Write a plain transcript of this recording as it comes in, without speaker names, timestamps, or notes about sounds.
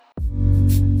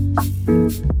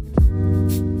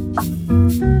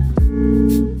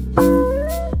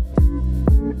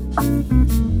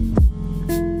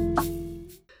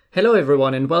Hello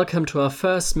everyone and welcome to our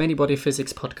first Many-Body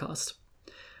Physics podcast.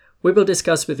 We will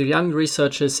discuss with young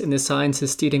researchers in the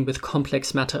sciences dealing with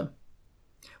complex matter.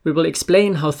 We will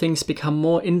explain how things become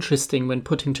more interesting when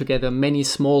putting together many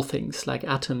small things like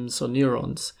atoms or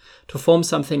neurons to form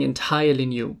something entirely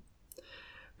new.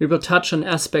 We will touch on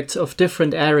aspects of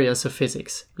different areas of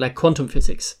physics, like quantum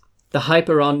physics, the hype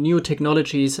around new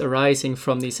technologies arising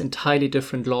from these entirely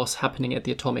different laws happening at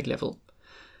the atomic level.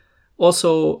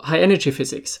 Also, high-energy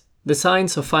physics, the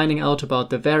science of finding out about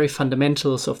the very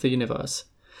fundamentals of the universe.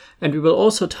 And we will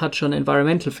also touch on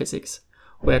environmental physics,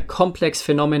 where complex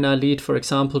phenomena lead, for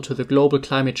example, to the global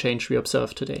climate change we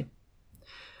observe today.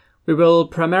 We will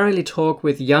primarily talk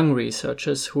with young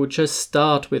researchers who just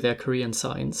start with their career in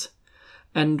science.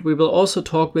 And we will also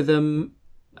talk with them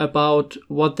about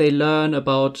what they learn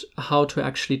about how to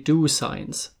actually do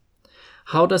science.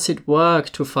 How does it work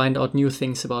to find out new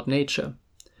things about nature?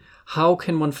 How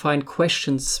can one find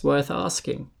questions worth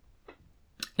asking?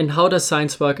 And how does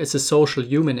science work as a social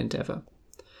human endeavor?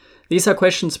 These are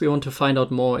questions we want to find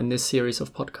out more in this series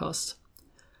of podcasts.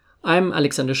 I'm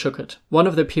Alexander Schuckert, one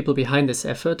of the people behind this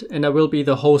effort, and I will be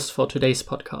the host for today's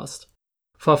podcast.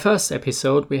 For our first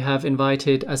episode, we have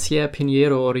invited Asier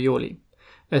Pinheiro Orioli,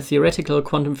 a theoretical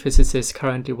quantum physicist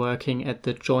currently working at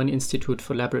the Joint Institute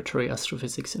for Laboratory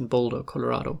Astrophysics in Boulder,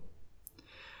 Colorado.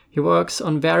 He works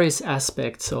on various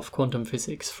aspects of quantum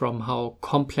physics, from how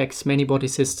complex many-body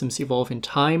systems evolve in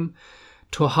time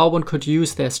to how one could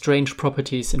use their strange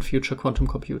properties in future quantum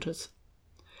computers.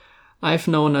 I've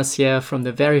known Asier from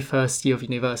the very first year of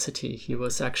university. He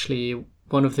was actually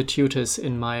one of the tutors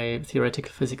in my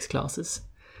theoretical physics classes.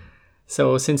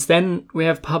 So since then, we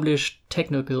have published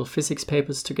technical physics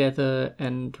papers together,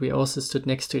 and we also stood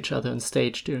next to each other on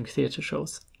stage during theater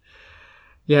shows.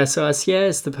 Yeah, so Asier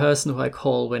is the person who I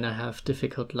call when I have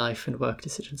difficult life and work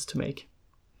decisions to make.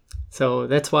 So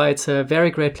that's why it's a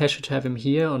very great pleasure to have him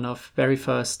here on our very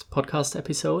first podcast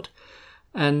episode.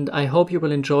 And I hope you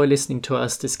will enjoy listening to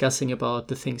us discussing about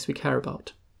the things we care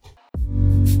about.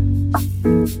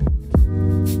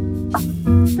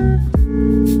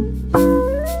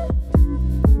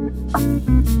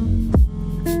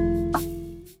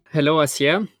 Hello,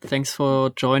 Asier. Thanks for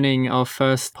joining our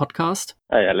first podcast.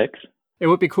 Hi, Alex. It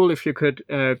would be cool if you could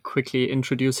quickly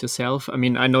introduce yourself. I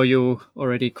mean, I know you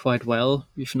already quite well.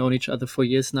 We've known each other for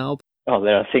years now. Oh,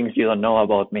 there are things you don't know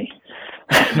about me.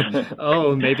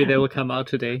 Oh, maybe they will come out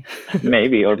today.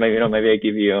 Maybe, or maybe not. Maybe I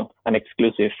give you an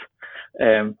exclusive.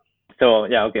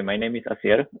 My name is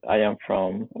Asier. I am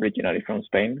originally from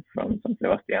Spain, from San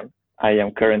Sebastian. I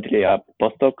am currently a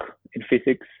postdoc in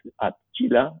physics at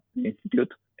GILA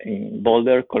Institute in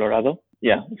Boulder, Colorado.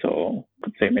 Yeah, so I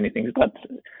could say many things, but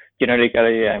generally,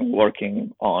 I'm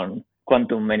working on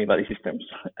quantum many-body systems,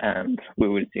 and we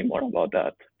will see more about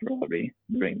that probably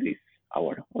during this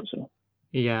hour or so.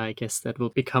 Yeah, I guess that will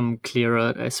become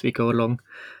clearer as we go along.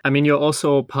 I mean, you're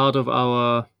also part of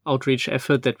our outreach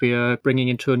effort that we are bringing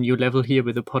into a new level here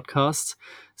with the podcast.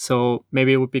 So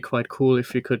maybe it would be quite cool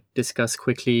if we could discuss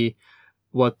quickly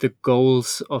what the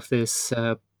goals of this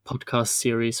podcast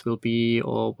series will be,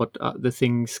 or what the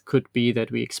things could be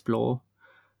that we explore.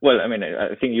 Well, I mean,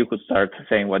 I think you could start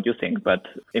saying what you think, but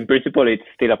in principle, it's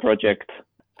still a project,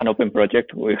 an open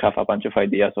project. We have a bunch of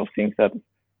ideas of things that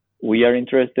we are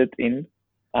interested in.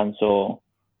 And so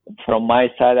from my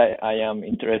side, I am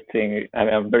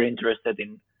very interested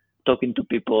in talking to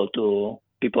people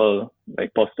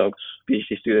like postdocs,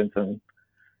 PhD students and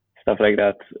stuff like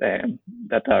that,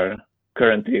 that are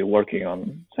currently working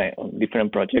on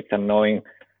different projects and knowing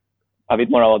a bit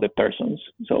more about the persons.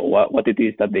 So what it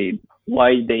is that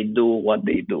why they do what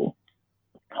they do,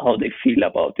 how they feel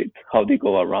about it, how they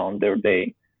go around their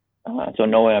day. So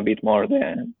knowing a bit more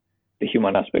the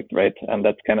human aspect, right? And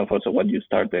that's kind of also what you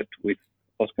started with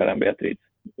Oscar and Beatriz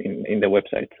in the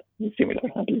website, similar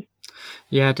at least.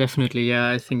 Yeah, definitely. Yeah,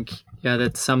 I think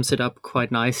that sums it up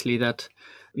quite nicely. That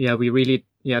we really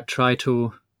try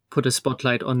to put a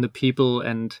spotlight on the people,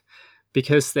 and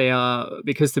because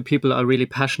the people are really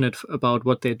passionate about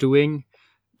what they're doing.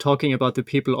 Talking about the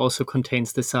people also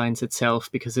contains the science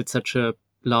itself, because it's such a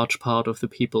large part of the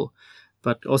people,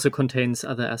 but also contains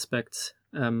other aspects,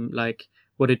 like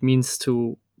what it means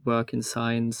to work in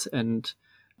science and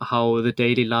how the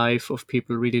daily life of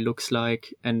people really looks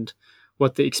like, and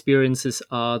what the experiences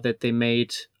are that they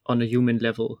made on a human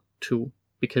level too,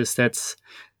 because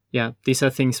these are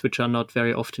things which are not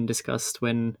very often discussed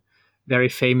when very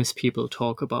famous people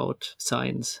talk about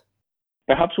science.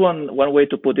 Perhaps one way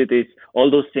to put it is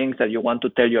all those things that you want to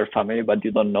tell your family, but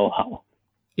you don't know how.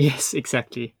 Yes,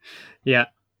 exactly. Yeah.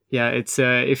 Yeah, it's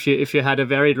if you had a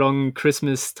very long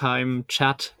Christmas time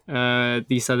chat,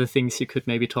 these are the things you could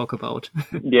maybe talk about.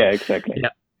 Yeah, exactly.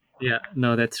 Yeah. Yeah.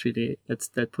 No,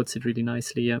 that puts it really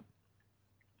nicely. Yeah.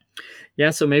 Yeah,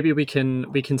 so maybe we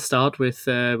can start with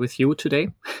you today.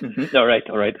 Mm-hmm. All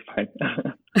right, fine.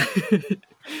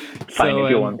 Fine, if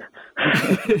you want.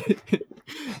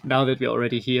 Now that we're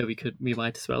already here, we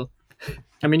might as well.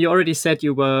 I mean, you already said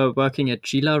you were working at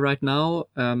Gila right now.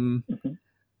 Mm-hmm.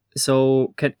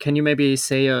 So can you maybe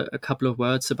say a couple of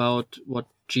words about what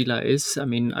Gila is? I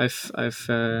mean, I've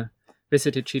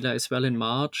visited Gila as well in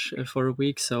March for a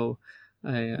week, so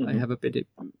I have a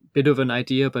bit of an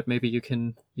idea, but maybe you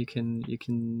can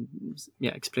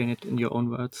explain it in your own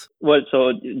words. Well,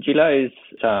 so Gila is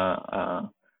a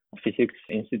physics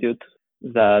institute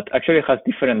that actually has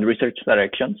different research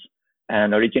directions.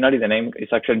 And originally the name is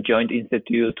actually Joint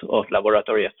Institute of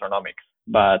Laboratory Astronomics,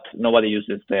 but nobody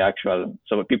uses the actual,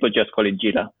 so people just call it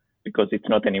Gila because it's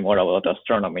not anymore about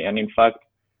astronomy. And in fact,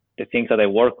 the things that I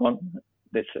work on,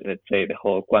 let's say the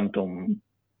whole quantum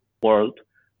world,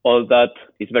 all that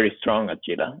is very strong at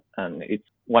Gila. And it's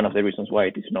one of the reasons why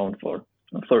it is known for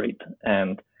it.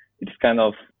 And it's kind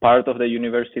of part of the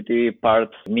university, part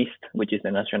NIST, which is the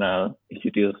National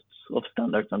Institute of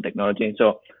Standards and Technology.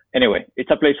 So anyway,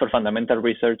 it's a place for fundamental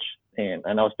research, and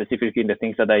now specifically in the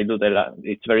things that I do,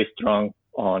 it's very strong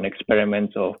on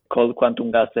experiments of cold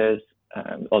quantum gases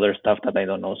and other stuff that I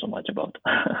don't know so much about.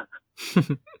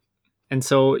 And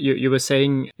so you were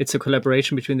saying it's a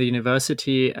collaboration between the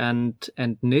university and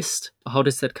NIST. How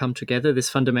does that come together, this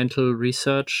fundamental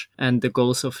research and the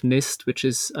goals of NIST, which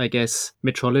is, I guess,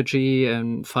 metrology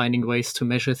and finding ways to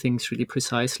measure things really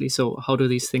precisely? So how do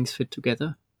these things fit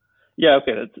together? Yeah,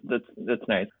 okay, that's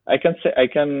nice. I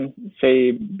can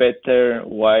say better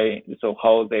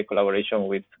how the collaboration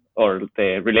with or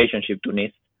the relationship to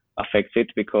NIST affects it,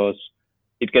 because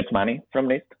it gets money from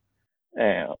NIST.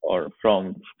 Or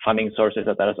from funding sources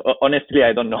that are, honestly,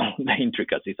 I don't know the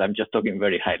intricacies. I'm just talking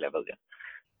very high level.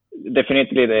 Yeah.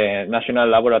 Definitely the national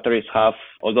laboratories have,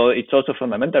 although it's also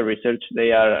fundamental research,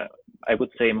 they are, I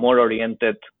would say, more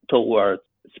oriented towards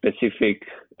specific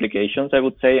applications, I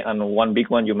would say. And one big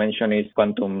one you mentioned is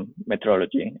quantum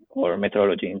metrology, or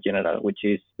metrology in general, which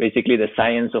is basically the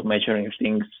science of measuring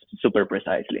things super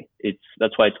precisely.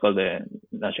 That's why it's called the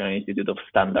National Institute of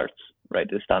Standards, right?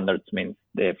 The standards mean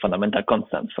the fundamental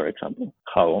constants, for example,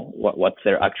 what's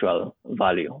their actual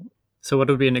value. So what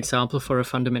would be an example for a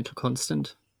fundamental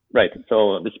constant? Right.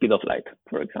 So the speed of light,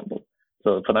 for example.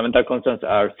 So fundamental constants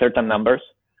are certain numbers,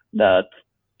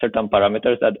 certain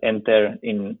parameters that enter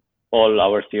in all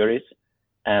our theories,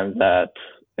 and that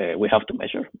we have to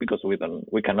measure because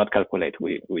we cannot calculate,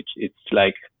 which it's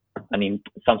like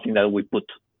something that we put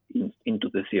into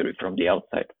the theory from the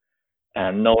outside.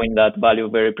 And knowing that value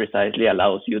very precisely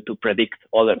allows you to predict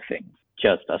other things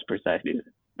just as precisely.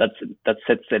 That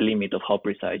sets the limit of how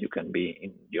precise you can be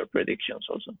in your predictions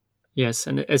also. Yes,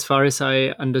 and as far as I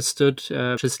understood,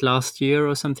 just last year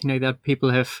or something like that,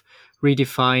 people have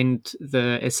redefined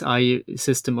the SI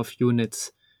system of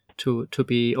units to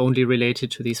be only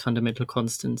related to these fundamental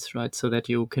constants, right? So that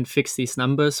you can fix these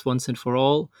numbers once and for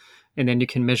all, and then you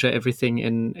can measure everything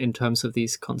in terms of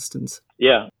these constants.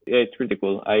 Yeah, it's pretty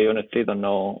cool. I honestly don't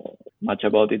know much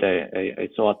about it. I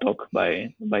saw a talk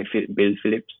by Bill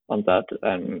Phillips on that,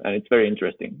 and it's very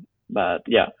interesting. But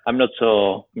yeah, I'm not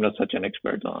such an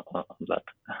expert on that.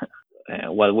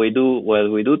 While we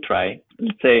do try,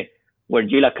 let's say, where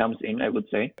Gila comes in, I would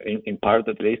say, in part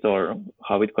at least, or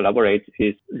how it collaborates,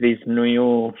 is this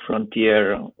new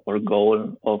frontier or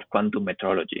goal of quantum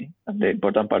metrology. And the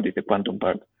important part is the quantum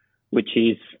part, which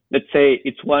is, let's say,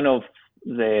 it's one of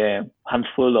the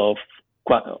handful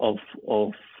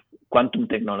of quantum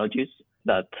technologies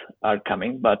that are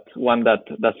coming, but one that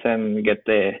doesn't get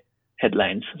the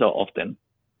headlines so often.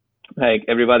 Like,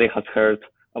 everybody has heard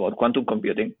about quantum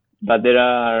computing, but there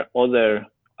are other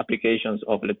applications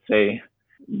of, let's say,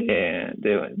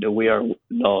 the weird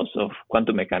laws of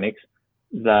quantum mechanics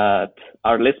that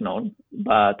are less known,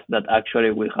 but that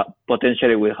actually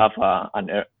potentially will have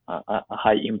a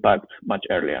high impact much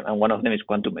earlier. And one of them is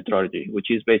quantum metrology,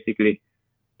 which is basically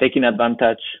taking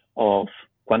advantage of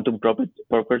quantum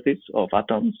properties of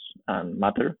atoms and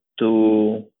matter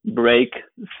to break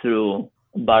through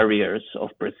barriers of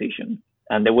precision.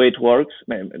 And the way it works,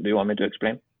 do you want me to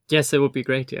explain? Yes, it would be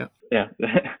great. Yeah. Yeah.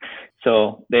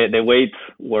 So the way it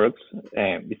works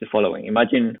is the following.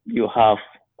 Imagine you have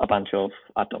a bunch of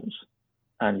atoms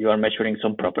and you are measuring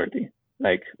some property.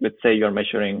 Like, let's say you're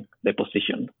measuring the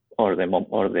position or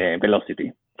the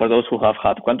velocity. For those who have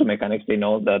had quantum mechanics, they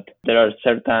know that there are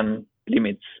certain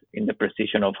limits in the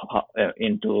precision of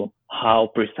into how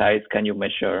precise can you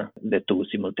measure the two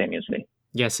simultaneously.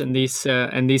 Yes, and these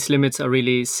limits are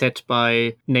really set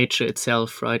by nature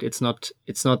itself, right? It's not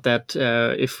that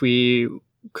if we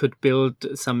could build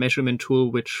some measurement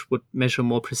tool which would measure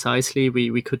more precisely,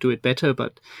 we could do it better.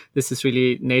 But this is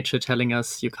really nature telling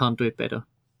us you can't do it better,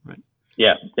 right?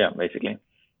 Yeah, basically.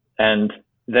 And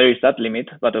there is that limit,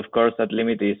 but of course that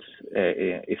limit is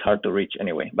hard to reach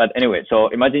anyway. But anyway, so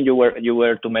imagine you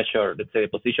were to measure, let's say, the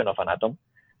position of an atom.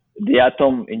 The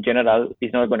atom in general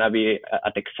is not going to be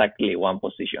at exactly one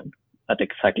position, at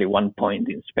exactly one point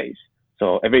in space.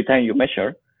 So every time you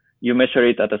measure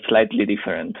it at a slightly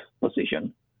different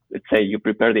position. Let's say you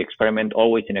prepare the experiment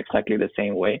always in exactly the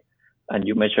same way, and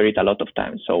you measure it a lot of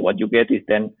times. So what you get is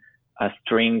then a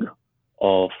string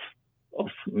of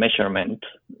measurement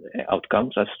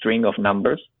outcomes, a string of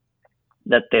numbers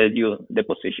that tell you the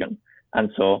position.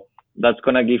 And so that's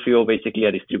going to give you basically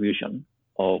a distribution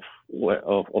of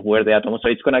where the atom is. So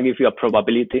it's going to give you a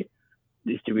probability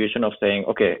distribution of saying,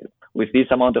 okay, with this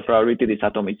amount of probability, this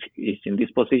atom is in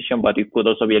this position, but it could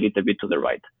also be a little bit to the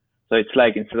right. So it's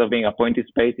like, instead of being a pointed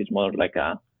space, it's more like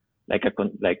an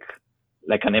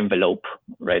envelope,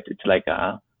 right? It's like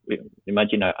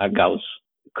imagine a Gauss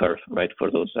curve, right?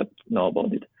 For those that know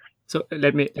about it. So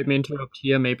let me interrupt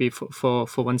here maybe for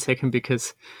 1 second,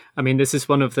 because I mean, this is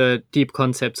one of the deep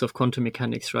concepts of quantum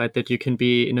mechanics, right? That you can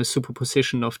be in a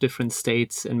superposition of different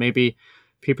states, and maybe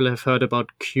people have heard about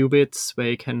qubits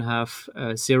where you can have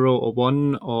 0 or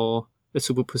 1 or a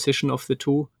superposition of the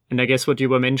two. And I guess what you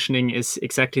were mentioning is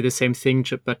exactly the same thing,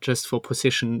 but just for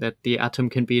position, that the atom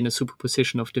can be in a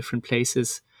superposition of different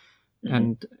places.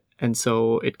 Mm-hmm. And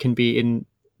so it can be in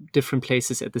different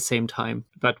places at the same time.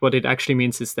 But what it actually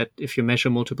means is that if you measure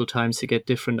multiple times, you get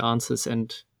different answers.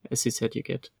 And as you said, you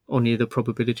get only the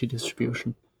probability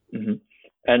distribution. Mm-hmm.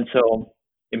 And so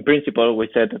in principle, we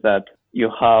said that you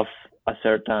have a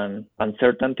certain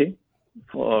uncertainty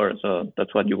so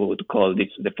that's what you would call this,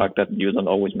 the fact that you don't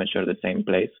always measure the same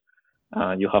place.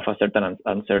 You have a certain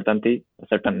uncertainty, a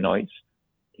certain noise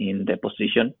in the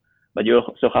position, but you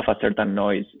also have a certain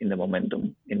noise in the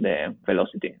momentum, in the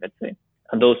velocity, let's say.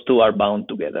 And those two are bound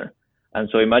together. And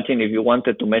so imagine if you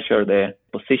wanted to measure the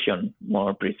position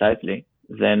more precisely,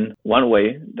 then one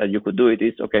way that you could do it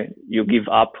is, okay, you give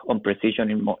up on precision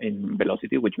in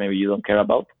velocity, which maybe you don't care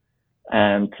about.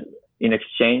 And in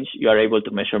exchange, you are able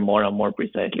to measure more and more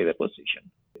precisely the position.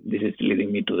 This is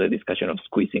leading me to the discussion of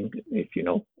squeezing, if you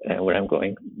know where I'm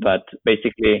going. But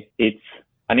basically, it's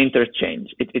an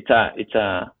interchange. It's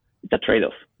a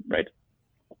trade-off, right?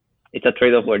 It's a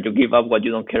trade-off where you give up what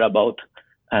you don't care about,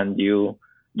 and you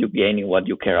gain in what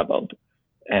you care about.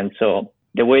 And so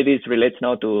the way this relates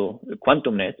now to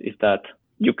quantumness is that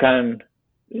you can,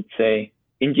 let's say,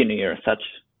 engineer such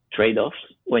trade-offs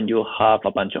when you have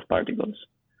a bunch of particles.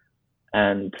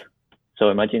 And so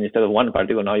imagine instead of one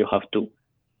particle, now you have two.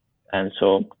 And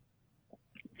so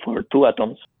for two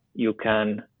atoms, you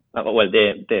can,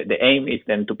 the aim is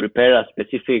then to prepare a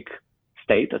specific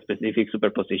state, a specific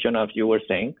superposition, as you were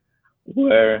saying,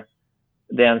 where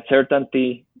the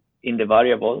uncertainty in the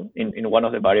variable, in one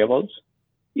of the variables,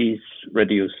 is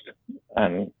reduced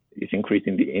and is increased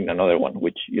in another one,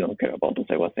 which you don't care about, as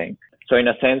I was saying. So in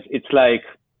a sense, it's like,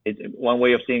 one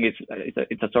way of seeing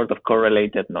it's a sort of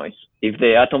correlated noise. If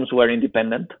the atoms were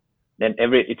independent, then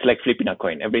it's like flipping a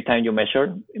coin. Every time you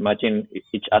measure, imagine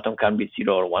each atom can be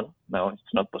 0 or 1. Now it's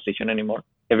not position anymore.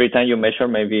 Every time you measure,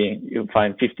 maybe you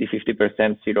find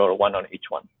 50% 0 or 1 on each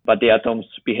one. But the atoms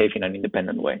behave in an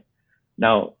independent way.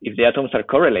 Now, if the atoms are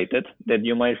correlated, then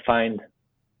you might find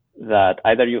that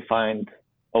either you find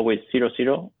always 0,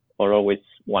 0 or always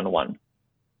 1, 1.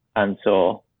 And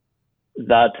so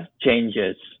that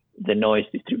changes the noise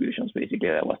distributions, basically,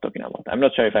 that I was talking about. I'm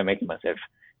not sure if I'm making myself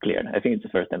clear. I think it's the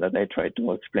first time that I try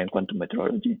to explain quantum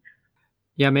metrology.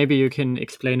 Yeah, maybe you can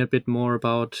explain a bit more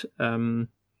about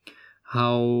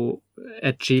how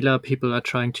at GELA people are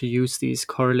trying to use these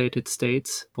correlated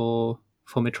states for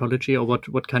metrology, or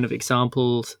what kind of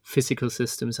examples, physical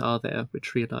systems are there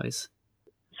which realize?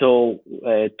 So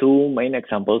two main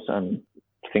examples and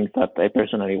things that I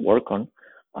personally work on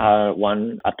are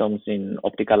one, atoms in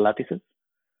optical lattices,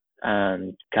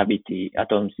 and cavity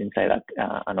atoms inside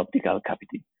an optical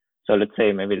cavity. So let's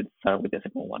say maybe let's start with the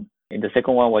second one. In the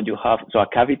second one, what you have, so a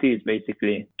cavity is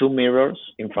basically two mirrors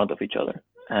in front of each other.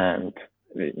 And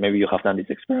maybe you have done this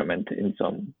experiment in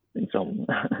some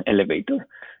elevator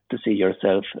to see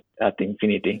yourself at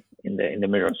infinity in the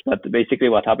mirrors. But basically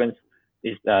what happens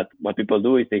is that what people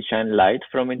do is they shine light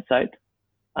from inside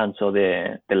and so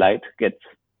the light gets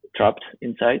trapped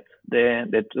inside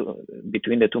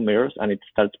between the two mirrors, and it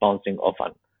starts bouncing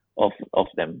off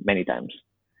them many times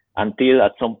until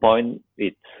at some point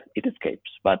it escapes.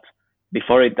 But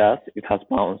before it does, it has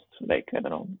bounced like, I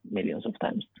don't know, millions of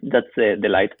times. That's the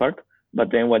light part.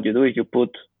 But then what you do is you put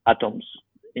atoms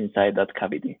inside that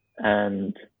cavity,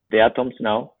 and the atoms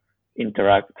now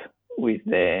interact with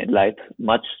the light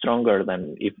much stronger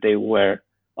than if they were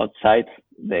outside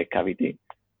the cavity,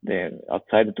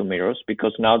 outside the two mirrors,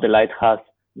 because now the light has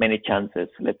many chances,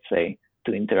 let's say,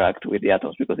 to interact with the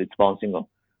atoms because it's bouncing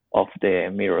off the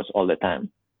mirrors all the time.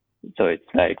 So it's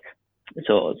like,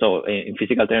 so in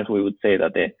physical terms, we would say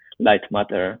that the light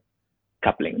matter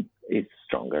coupling is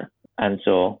stronger. And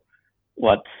so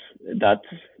what that,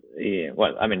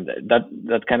 well, I mean,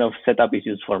 that kind of setup is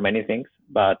used for many things,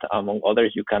 but among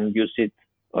others, you can use it,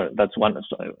 or that's one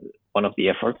of the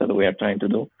efforts that we are trying to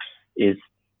do, is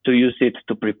to use it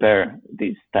to prepare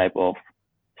this type of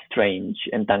strange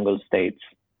entangled states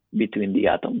between the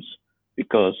atoms,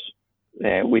 because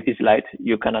with this light,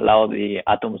 you can allow the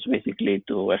atoms basically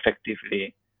to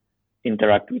effectively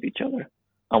interact with each other.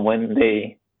 And when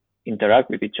they interact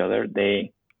with each other,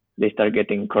 they start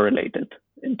getting correlated,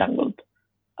 entangled,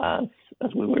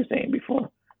 as we were saying before.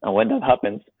 And when that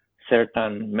happens,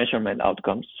 certain measurement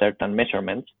outcomes, certain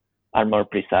measurements are more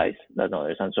precise than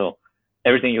others. And so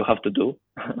everything you have to do,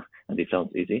 and it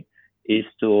sounds easy, is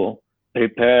to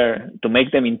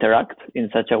make them interact in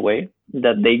such a way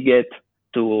that they get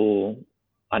to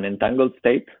an entangled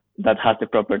state that has the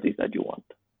properties that you want.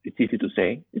 It's easy to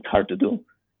say, it's hard to do,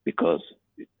 because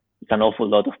it's an awful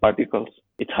lot of particles.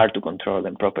 It's hard to control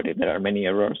them properly. There are many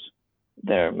errors.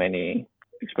 There are many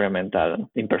experimental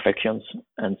imperfections.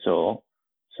 And so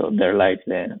there lies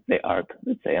the art,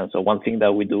 let's say. And so one thing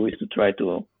that we do is to try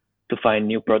to find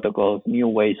new protocols, new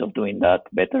ways of doing that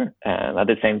better. And at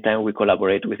the same time, we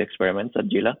collaborate with experiments at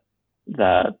GILA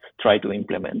that try to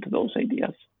implement those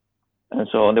ideas. And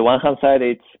so on the one hand side,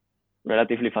 it's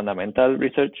relatively fundamental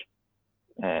research,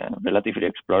 relatively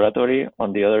exploratory.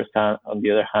 On the other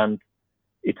hand,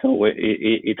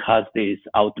 it has this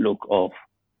outlook of,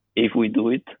 if we do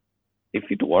it, if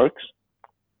it works,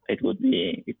 it could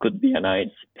be a nice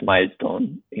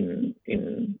milestone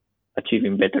in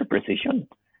achieving better precision.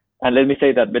 And let me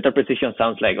say that better precision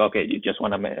sounds like, okay, you just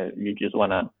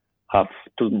wanna have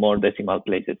 2 more decimal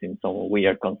places in some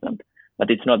weird constant,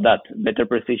 but it's not that. Better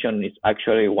precision is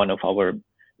actually one of our.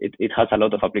 It has a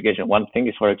lot of application. One thing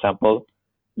is, for example,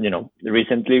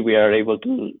 recently we are able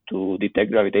to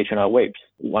detect gravitational waves.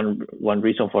 One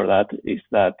reason for that is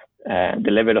that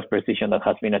the level of precision that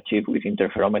has been achieved with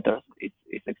interferometers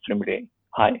is extremely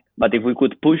high. But if we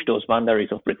could push those boundaries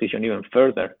of precision even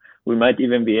further, we might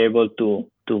even be able to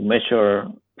measure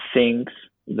things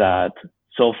that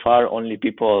so far only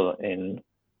people in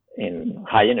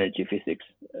high energy physics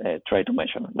try to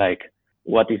measure, like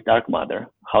what is dark matter,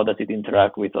 how does it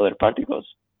interact with other particles.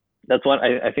 That's one.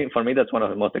 I think for me that's one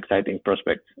of the most exciting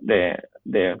prospects.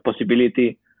 The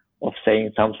possibility of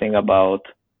saying something about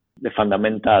the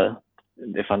fundamental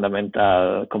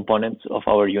components of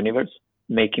our universe,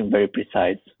 making very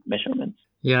precise measurements.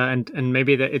 Yeah, and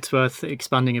maybe that it's worth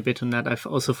expanding a bit on that. I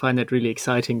also find that really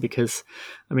exciting because,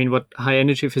 I mean, what high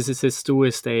energy physicists do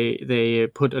is they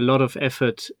put a lot of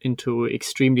effort into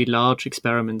extremely large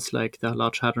experiments like the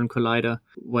Large Hadron Collider,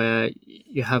 where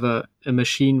you have a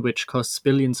machine which costs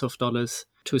billions of dollars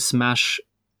to smash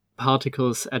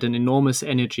particles at an enormous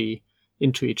energy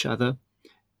into each other,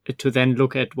 to then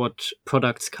look at what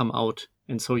products come out.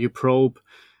 And so you probe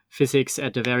physics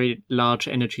at a very large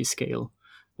energy scale.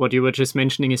 What you were just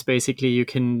mentioning is basically you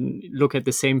can look at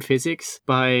the same physics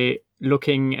by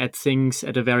looking at things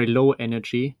at a very low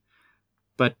energy,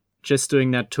 but just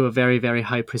doing that to a very, very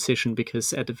high precision,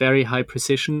 because at a very high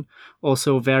precision,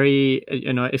 also very,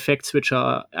 effects which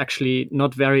are actually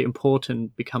not very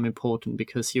important become important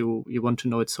because you want to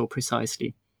know it so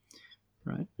precisely,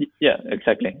 right? Yeah,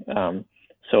 exactly.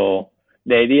 So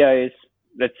the idea is,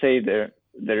 let's say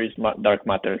there is dark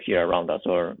matter here around us,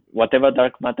 or whatever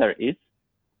dark matter is.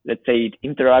 Let's say it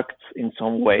interacts in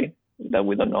some way that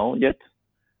we don't know yet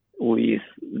with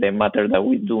the matter that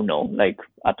we do know, like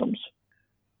atoms.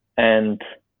 And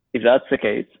if that's the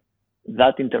case,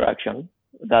 that interaction,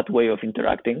 that way of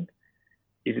interacting,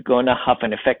 is going to have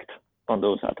an effect on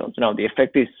those atoms. Now, the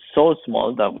effect is so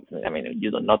small that,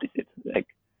 you don't notice it. Like,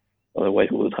 otherwise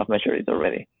we would have measured it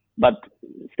already. But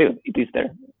still, it is there.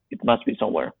 It must be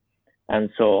somewhere. And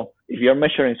so if you're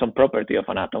measuring some property of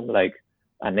an atom, like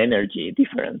an energy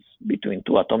difference between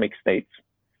 2 atomic states,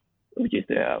 which is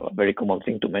a very common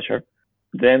thing to measure,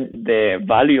 then the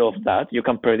value of that you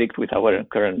can predict with our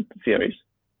current theories.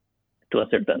 to a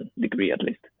certain degree at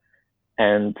least.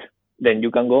 And then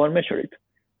you can go and measure it.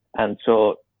 And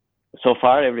so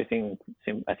far everything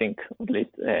seems, I think at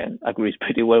least agrees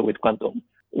pretty well with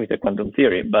the quantum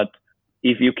theory. But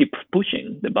if you keep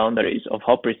pushing the boundaries of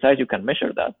how precise you can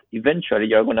measure that, eventually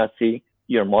you're going to see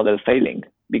your model failing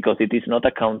because it is not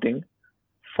accounting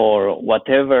for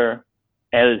whatever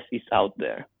else is out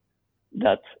there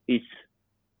that is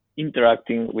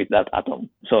interacting with that atom.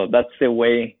 So that's the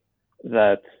way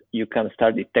that you can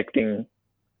start detecting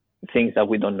things that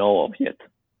we don't know of yet.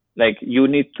 Like you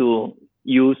need to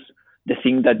use the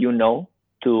thing that you know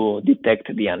to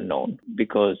detect the unknown,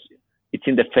 because it's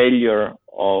in the failure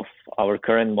of our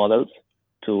current models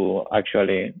to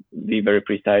actually be very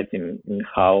precise in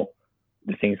how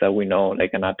the things that we know,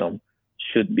 like an atom,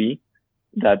 should be,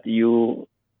 that you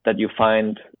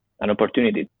find an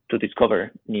opportunity to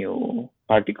discover new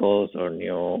particles or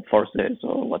new forces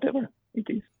or whatever it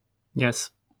is. Yes.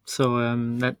 So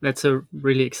that's a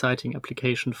really exciting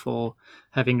application for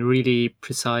having really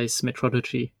precise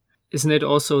metrology. Isn't it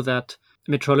also that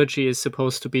metrology is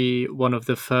supposed to be one of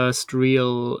the first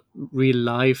real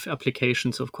life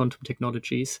applications of quantum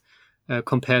technologies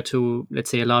compared to, let's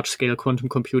say, a large scale quantum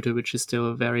computer, which is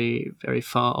still very, very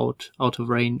far out of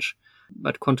range?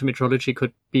 But quantum metrology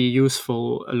could be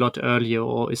useful a lot earlier,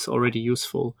 or is already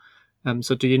useful.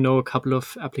 So do you know a couple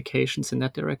of applications in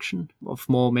that direction of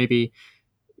more maybe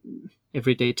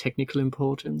everyday technical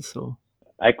importance? Or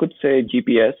I could say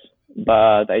GPS,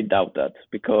 but I doubt that,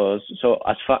 because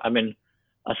as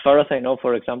far as I know,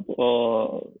 for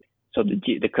example, so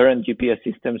the current GPS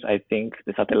systems, I think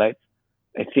the satellites,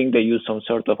 I think they use some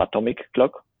sort of atomic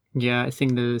clock. Yeah, I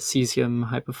think the cesium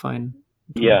hyperfine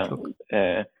clock.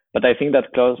 But I think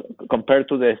that clock, compared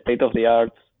to the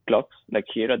state-of-the-art clocks like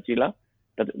here at GILA,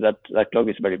 that clock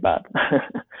is very bad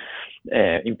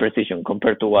in precision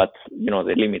compared to what,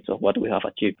 the limits of what we have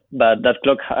achieved. But that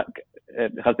clock has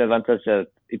the advantage that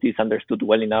it is understood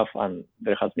well enough, and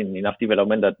there has been enough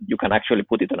development that you can actually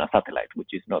put it on a satellite,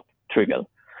 which is not trivial.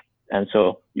 And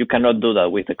so you cannot do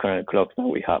that with the current clocks that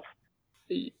we have.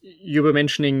 You were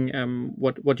mentioning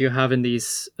what you have in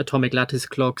these atomic lattice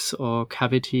clocks or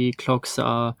cavity clocks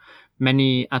are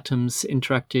many atoms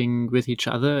interacting with each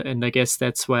other. And I guess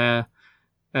that's where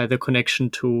the connection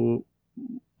to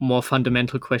more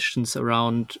fundamental questions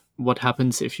around what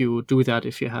happens if you do that,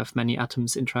 if you have many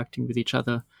atoms interacting with each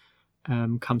other,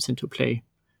 comes into play,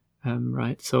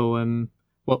 right? So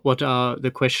what are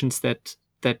the questions that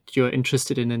you're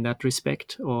interested in that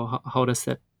respect, or how does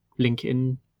that link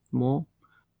in more?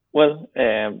 Well,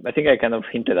 I think I kind of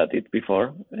hinted at it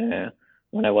before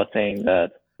when I was saying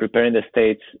that preparing the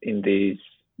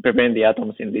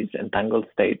atoms in these entangled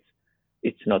states,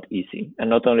 it's not easy. And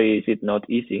not only is it not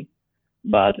easy,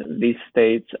 but these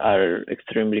states are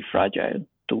extremely fragile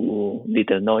to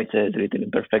little noises, little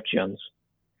imperfections.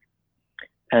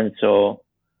 And so,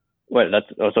 well,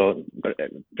 that's also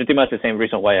pretty much the same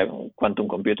reason why a quantum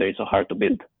computer is so hard to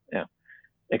build. Yeah.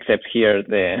 Except here,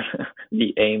 the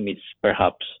aim is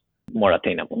perhaps more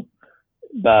attainable.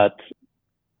 But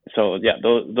so, yeah,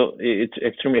 it's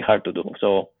extremely hard to do.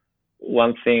 So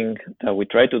one thing that we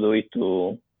try to do is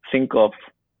to think of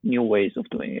new ways of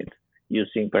doing it,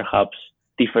 using perhaps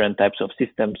different types of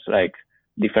systems, like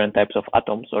different types of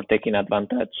atoms, or taking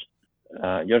advantage.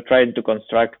 You're trying to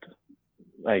construct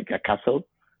like a castle,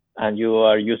 and you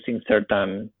are using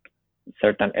certain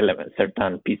elements,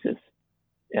 certain pieces.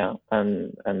 Yeah,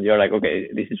 and you're like, okay,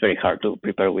 this is very hard to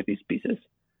prepare with these pieces.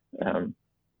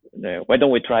 Why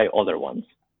don't we try other ones,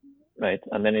 right?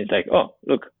 And then it's like, oh,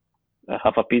 look, I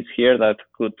have a piece here that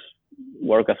could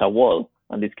work as a wall,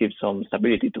 and this gives some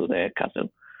stability to the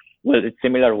castle. Well, it's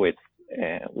similar with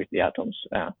the atoms.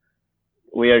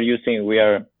 We are usually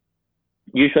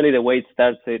the way it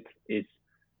starts is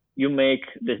you make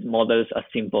the models as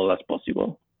simple as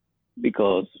possible,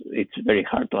 because it's very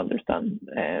hard to understand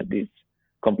these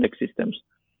complex systems.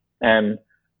 And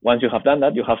once you have done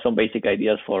that, you have some basic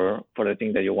ideas for the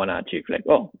thing that you want to achieve. Like,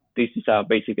 oh, this is a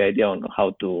basic idea on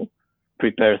how to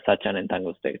prepare such an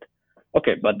entangled state.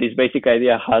 Okay, but this basic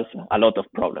idea has a lot of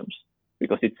problems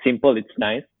because it's simple, it's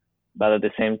nice, but at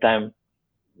the same time,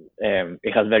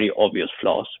 it has very obvious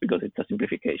flaws because it's a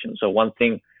simplification. So one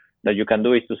thing that you can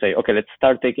do is to say, okay, let's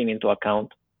start taking into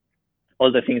account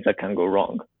all the things that can go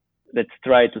wrong. Let's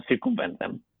try to circumvent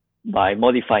them by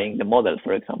modifying the model,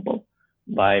 for example,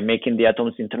 by making the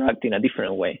atoms interact in a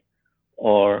different way,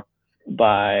 or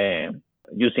by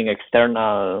using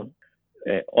external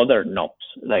other knobs,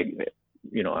 like,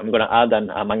 I'm going to add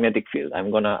a magnetic field.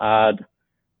 I'm going to add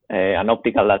an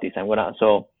optical lattice.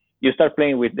 So you start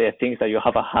playing with the things that you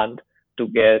have at hand to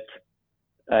get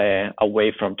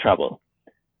away from trouble.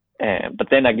 But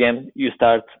then again, you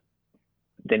start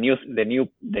the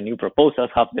new proposals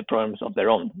have the problems of their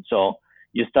own. So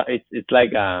you start. It's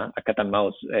like a cat and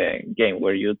mouse game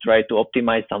where you try to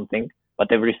optimize something,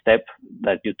 but every step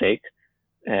that you take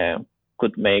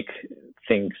could make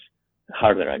things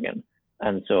harder again.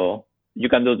 And so you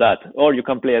can do that, or you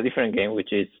can play a different game,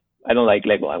 which is, I don't like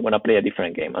Lego, I want to play a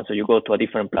different game. And so you go to a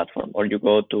different platform, or you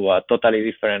go to a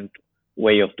totally different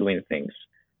way of doing things.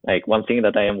 Like one thing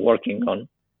that I am working on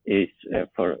is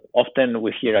often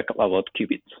we hear about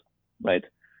qubits, right?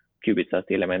 Qubits as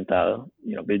the elemental,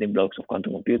 building blocks of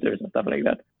quantum computers and stuff like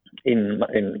that. In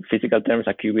physical terms,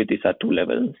 a qubit is a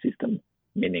two-level system,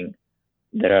 meaning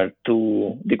there are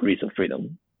 2 degrees of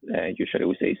freedom. Usually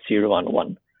we say 0 and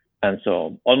 1. And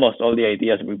so almost all the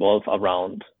ideas revolve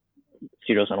around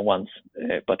zeros and ones,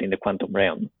 but in the quantum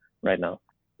realm right now.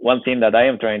 One thing that I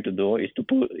am trying to do is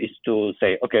to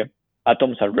say, okay,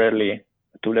 atoms are rarely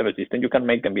a two-level system. You can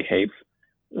make them behave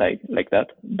like that,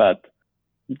 but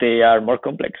they are more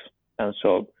complex. And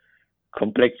so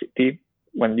complexity,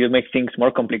 when you make things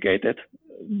more complicated,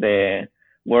 the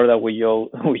word that we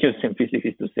use in physics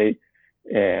is to say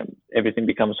everything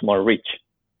becomes more rich,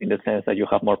 in the sense that you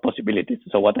have more possibilities.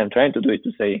 So what I'm trying to do is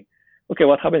to say, okay,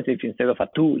 what happens if instead of a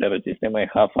 2-level system, I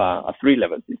have a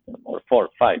 3-level system, or 4,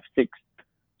 5, 6?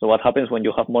 So what happens when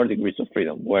you have more degrees of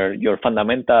freedom, where your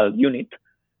fundamental unit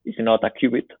is not a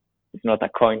qubit, it's not a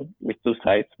coin with 2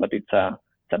 sides, but it's a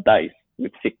dice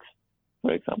with 6,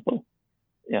 for example.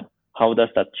 Yeah. How does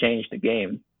that change the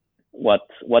game? What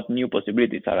new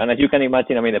possibilities are? And as you can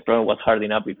imagine, the problem was hard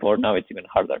enough before, now it's even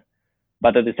harder.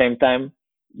 But at the same time,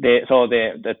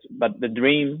 the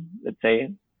dream, let's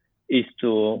say, is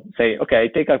to say, okay, I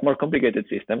take a more complicated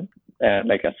system,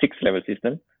 like a 6-level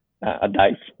system, a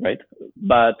dice, right?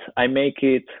 But I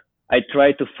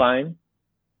try to find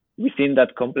within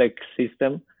that complex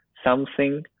system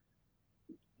something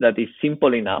that is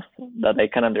simple enough that I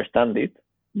can understand it,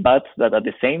 but that at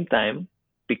the same time,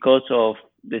 because of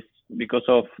the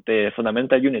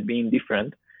fundamental unit being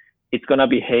different, it's going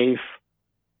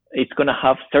to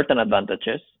have certain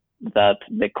advantages that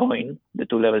the coin, the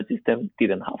 2-level system,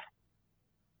 didn't have,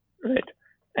 right?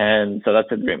 And so that's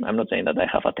the dream. I'm not saying that I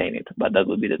have attained it, but that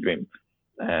would be the dream.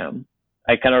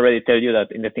 I can already tell you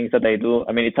that in the things that I do,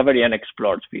 it's a very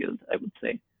unexplored field, I would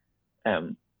say.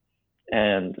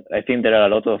 And I think there are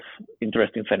a lot of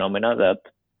interesting phenomena that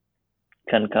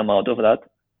can come out of that.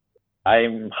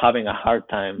 I'm having a hard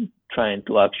time trying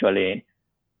to actually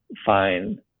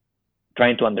trying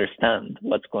to understand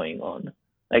what's going on.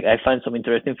 Like, I find some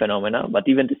interesting phenomena, but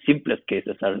even the simplest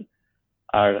cases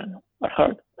are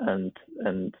hard, and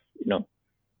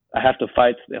I have to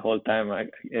fight the whole time. I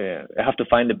have to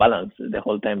find the balance the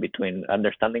whole time between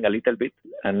understanding a little bit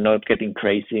and not getting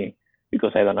crazy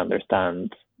because I don't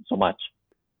understand so much.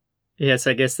 Yes,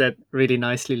 I guess that really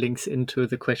nicely links into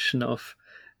the question of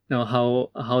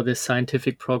how this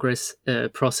scientific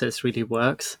process really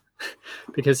works.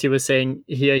 Because you were saying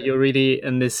here you're really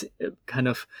in this kind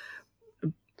of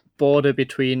border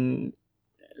between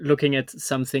looking at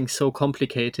something so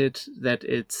complicated that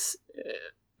it's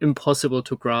impossible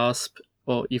to grasp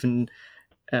or even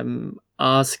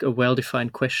ask a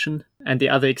well-defined question, and the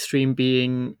other extreme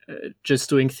being just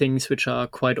doing things which are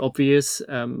quite obvious,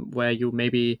 where you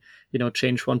maybe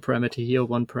change one parameter here,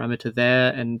 one parameter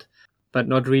there, but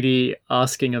not really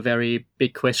asking a very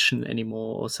big question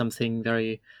anymore, or something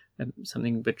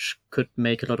which could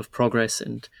make a lot of progress.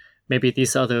 And maybe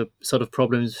these are the sort of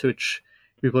problems which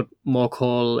we would more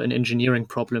call an engineering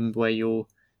problem, where you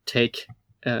take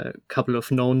a couple of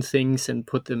known things and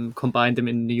combine them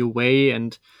in a new way,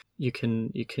 and you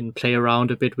can play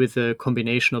around a bit with the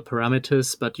combinational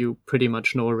parameters, but you pretty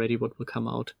much know already what will come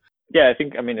out. Yeah, I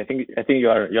think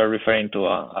you're referring to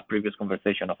a previous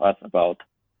conversation of us about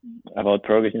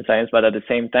progress in science, but at the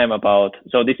same time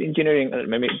so this engineering,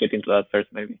 maybe get into that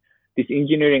first. Maybe this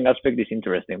engineering aspect is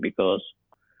interesting because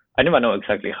I never know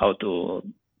exactly how to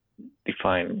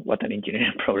define what an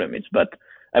engineering problem is, but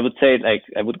I would say, like,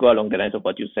 I would go along the lines of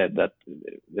what you said, that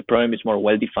the problem is more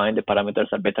well defined, the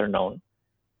parameters are better known,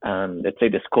 and let's say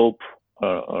the scope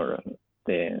or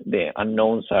the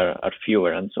unknowns are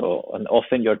fewer, and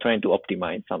often you're trying to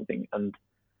optimize something. And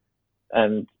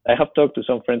I have talked to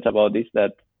some friends about this,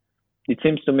 that it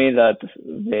seems to me that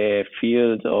the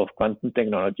field of quantum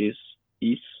technologies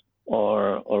is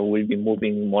or will be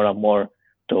moving more and more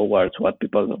towards what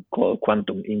people call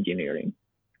quantum engineering.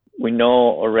 We know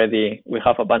already, we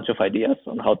have a bunch of ideas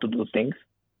on how to do things,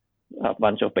 a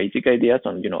bunch of basic ideas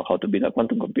on how to build a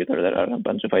quantum computer. There are a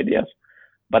bunch of ideas,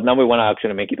 but now we want to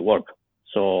actually make it work.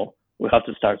 So we have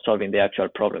to start solving the actual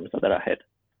problems that are ahead.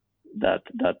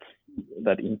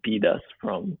 that impede us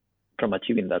from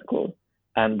achieving that goal.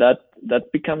 And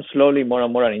that becomes slowly more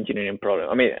and more an engineering problem.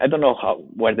 I mean, I don't know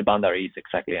where the boundary is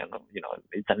exactly, and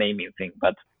it's a naming thing,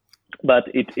 but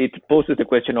it poses the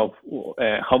question of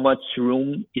how much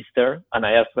room is there, and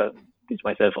I ask this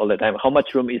myself all the time: how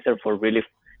much room is there for really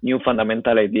new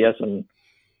fundamental ideas on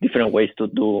different ways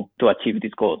to achieve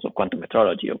these goals of quantum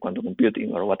metrology or quantum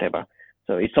computing or whatever?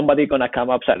 So is somebody gonna come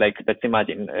up, like, let's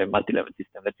imagine a multi-level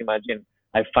system. Let's imagine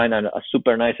I find a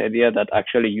super nice idea that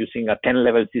actually using a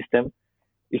 10-level system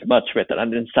is much better,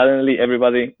 and then suddenly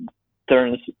everybody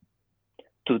turns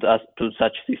to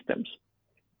such systems,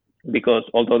 because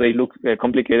although they look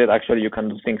complicated, actually you can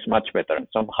do things much better.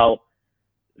 Somehow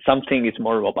something is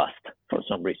more robust for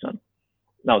some reason.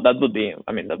 Now that would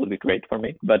be great for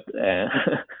me, but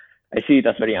I see it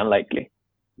as very unlikely,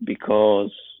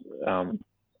 because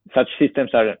such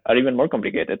systems are even more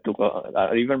complicated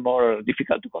are even more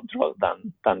difficult to control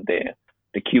than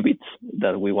the qubits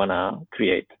that we want to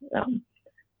create.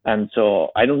 And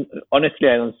so I want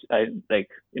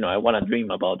to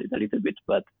dream about it a little bit,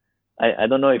 but I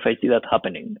don't know if I see that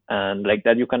happening. And like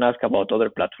that, you can ask about other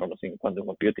platforms in quantum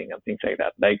computing and things like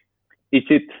that. Like, is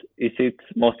it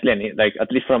mostly like,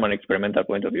 at least from an experimental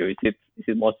point of view, is it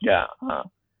mostly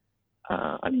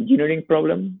an engineering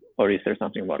problem, or is there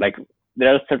something more? Like,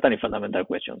 there are certainly fundamental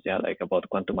questions, like about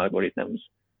quantum algorithms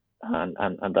and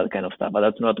that kind of stuff, but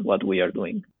that's not what we are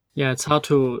doing. Yeah, it's hard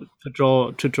to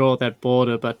draw that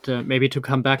border, but maybe to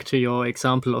come back to your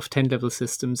example of 10-level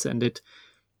systems, and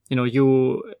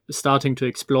you starting to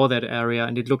explore that area,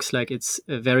 and it looks like it's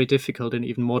very difficult, and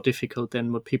even more difficult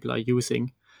than what people are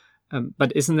using.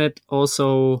 But isn't that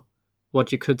also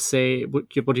what you could say,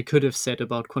 what you could have said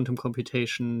about quantum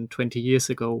computation 20 years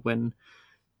ago, when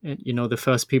the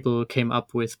first people came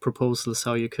up with proposals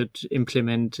how you could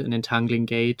implement an entangling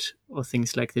gate or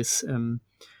things like this,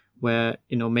 where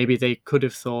maybe they could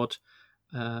have thought,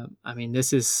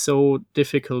 this is so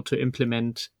difficult to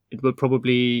implement, it will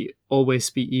probably always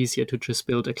be easier to just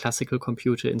build a classical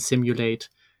computer and simulate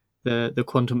the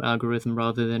quantum algorithm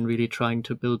rather than really trying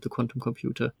to build the quantum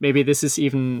computer. Maybe this is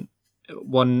even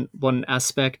one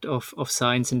aspect of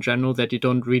science in general, that you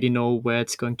don't really know where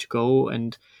it's going to go,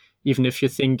 and even if you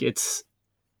think it's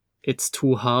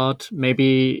too hard,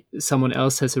 maybe someone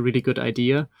else has a really good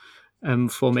idea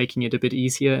for making it a bit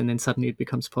easier, and then suddenly it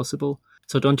becomes possible.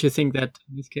 So don't you think that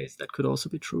in this case that could also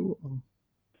be true?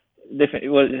 Definitely.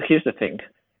 Well, here's the thing: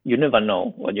 you never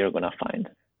know what you're gonna find.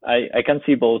 I can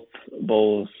see both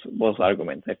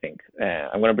arguments. I think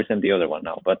I'm gonna present the other one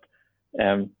now, but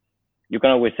you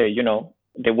can always say,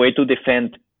 the way to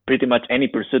defend pretty much any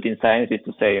pursuit in science is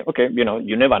to say, okay,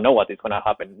 you never know what is gonna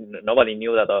happen. Nobody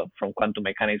knew that from quantum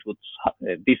mechanics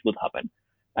this would happen,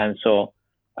 and so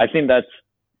I think that's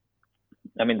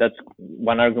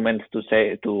one argument to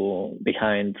say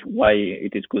behind why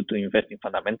it is good to invest in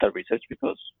fundamental research,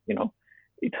 because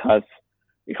it has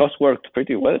worked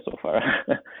pretty well so far,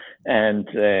 and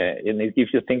it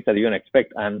gives you things that you don't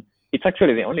expect, and it's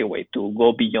actually the only way to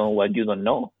go beyond what you don't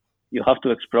know. You have to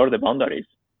explore the boundaries.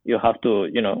 You have to,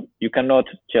 you cannot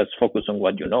just focus on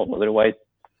what you know, otherwise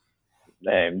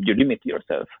you limit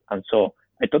yourself. And so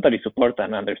I totally support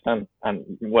and understand,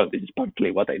 and well, this is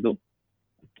partly what I do,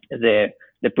 the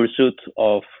pursuit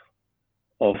of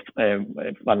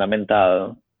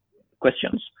fundamental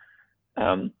questions.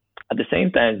 At the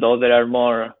same time, though, there are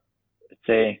more,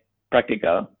 say,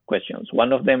 practical questions.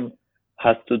 One of them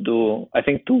has to do, I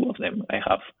think two of them I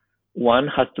have. One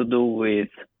has to do with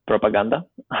propaganda.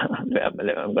 I'm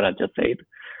going to just say it.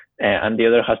 And the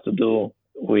other has to do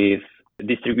with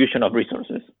distribution of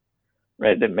resources,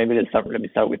 right? Then maybe let me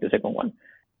start with the second one.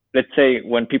 Let's say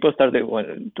when people started,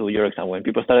 to your example, when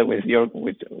people started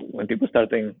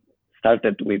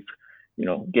with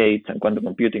Gates and quantum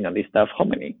computing and this stuff, how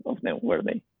many of them were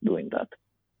they doing that?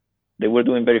 They were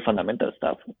doing very fundamental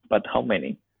stuff, but how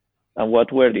many? And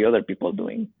what were the other people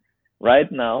doing? Right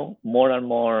now, more and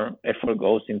more effort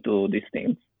goes into these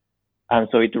things. And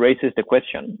so it raises the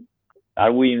question,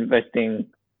 are we investing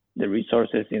the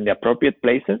resources in the appropriate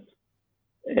places?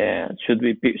 Should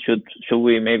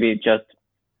we maybe just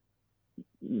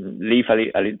leave a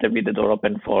little bit the door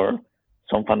open for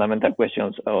some fundamental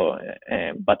questions,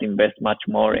 but invest much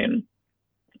more in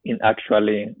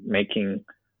actually making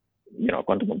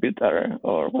quantum computer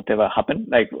or whatever happen?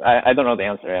 Like, I don't know the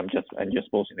answer. I'm just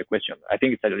posing the question. I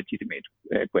think it's a legitimate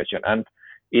question, and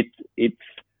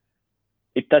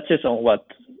it touches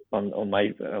on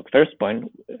my first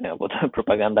point about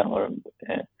propaganda, or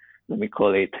let me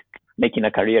call it making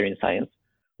a career in science,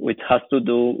 which has to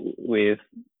do with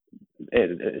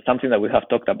something that we have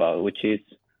talked about, which is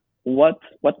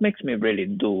what makes me really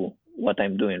do what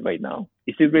I'm doing right now?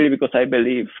 Is it really because I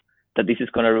believe that this is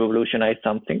going to revolutionize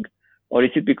something, or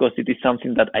is it because it is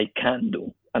something that I can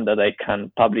do and that I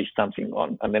can publish something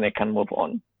on and then I can move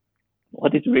on?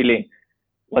 What is really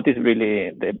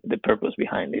the purpose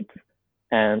behind it?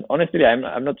 And honestly, I'm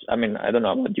not. I mean, I don't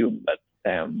know about you, but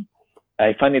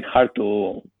I find it hard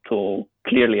to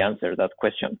clearly answer that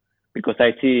question because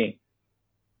I see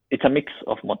it's a mix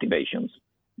of motivations.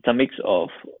 It's a mix of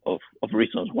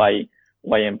reasons why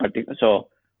I'm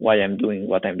why I'm doing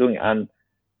what I'm doing. And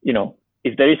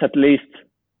if there is at least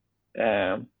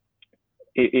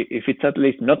if it's at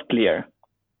least not clear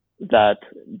that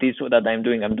this that I'm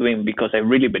doing because I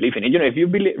really believe in it. If you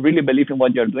really believe in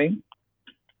what you're doing,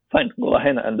 fine, go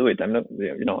ahead and do it. I'm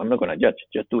not gonna judge.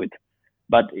 Just do it.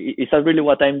 But is that really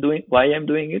what I'm doing? Why I'm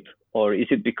doing it, or is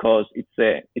it because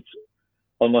it's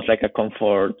almost like a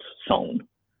comfort zone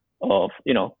of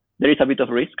there is a bit of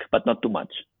risk, but not too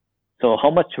much. So how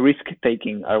much risk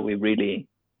taking are we really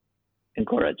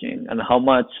encouraging, and how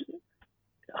much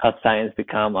has science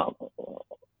become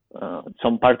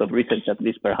some part of research, at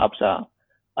least perhaps a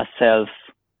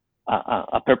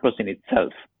purpose in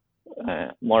itself,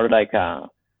 more like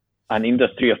an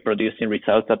industry of producing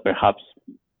results that perhaps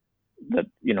that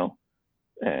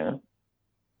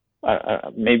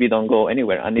maybe don't go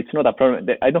anywhere. And it's not a problem.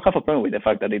 I don't have a problem with the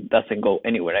fact that it doesn't go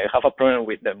anywhere. I have a problem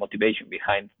with the motivation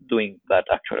behind doing that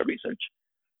actual research.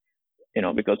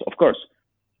 Because of course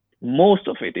most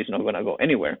of it is not going to go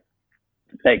anywhere.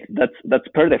 Like that's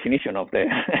per definition of the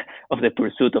of the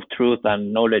pursuit of truth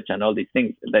and knowledge and all these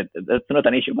things. That's not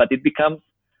an issue, but it becomes.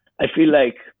 I feel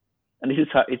like, and this is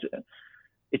how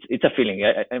it's a feeling.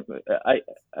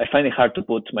 I find it hard to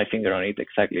put my finger on it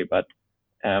exactly, but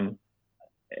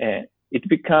it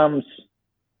becomes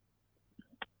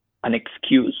an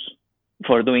excuse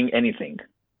for doing anything.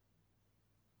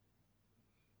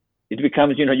 It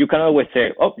becomes, you can always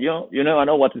say, oh, you never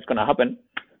know what is going to happen.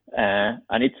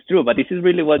 And it's true, but is it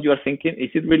really what you are thinking?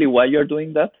 Is it really why you're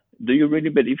doing that? Do you really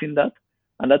believe in that?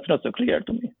 And that's not so clear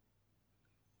to me.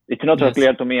 It's not so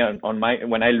clear to me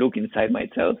when I look inside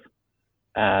myself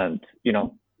and,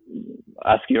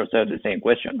 ask yourself the same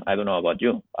question. I don't know about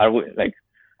you. Are we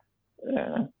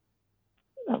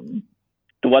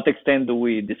to what extent do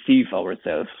we deceive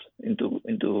ourselves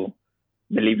into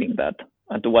believing that?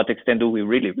 And to what extent do we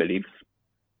really believe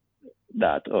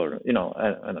that? Or,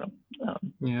 I don't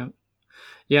know.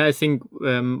 Yeah, I think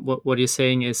what you're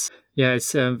saying is,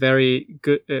 it's very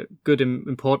good and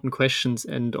important questions.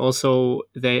 And also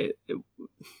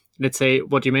let's say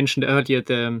what you mentioned earlier,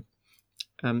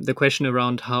 the question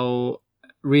around how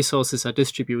resources are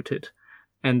distributed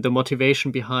and the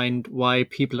motivation behind why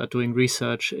people are doing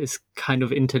research is kind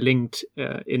of interlinked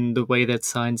in the way that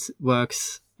science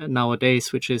works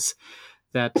nowadays, which is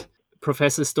that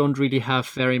professors don't really have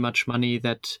very much money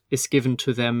that is given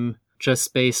to them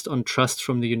just based on trust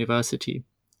from the university.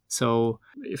 So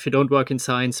if you don't work in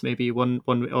science, maybe one,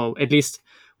 or at least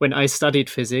when I studied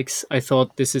physics, I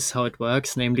thought this is how it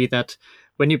works, namely that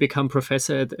when you become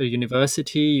professor at a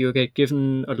university, you get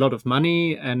given a lot of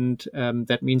money, and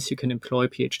that means you can employ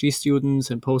PhD students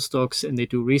and postdocs, and they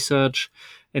do research,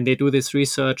 and they do this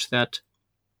research that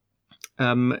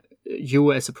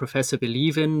you as a professor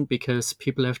believe in because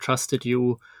people have trusted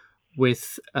you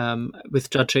with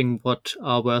judging what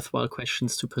are worthwhile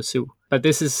questions to pursue. But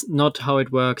this is not how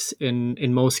it works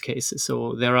in most cases.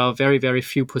 So there are very, very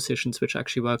few positions which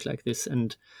actually work like this.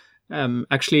 And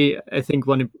actually, I think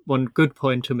one good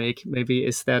point to make maybe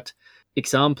is that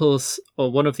examples,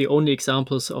 or one of the only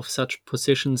examples of such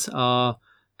positions, are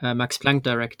Max Planck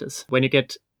directors. When you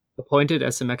get appointed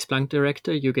as a Max Planck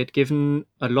director, you get given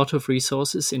a lot of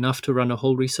resources, enough to run a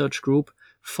whole research group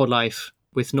for life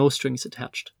with no strings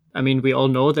attached. I mean, we all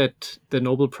know that the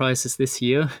Nobel Prizes this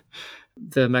year,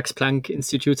 the Max Planck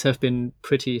Institutes have been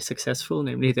pretty successful.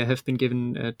 Namely, they have been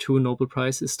given 2 Nobel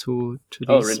Prizes to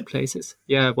these places.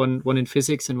 Yeah, one in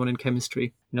physics and one in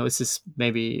chemistry. This is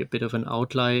maybe a bit of an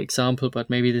outlier example, but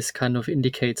maybe this kind of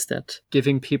indicates that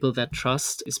giving people that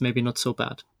trust is maybe not so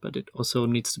bad, but it also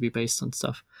needs to be based on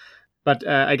stuff. But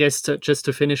I guess just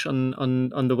to finish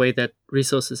on the way that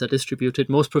resources are distributed,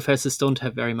 most professors don't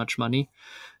have very much money.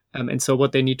 And so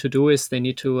what they need to do is they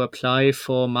need to apply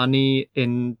for money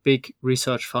in big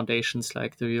research foundations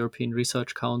like the European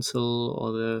Research Council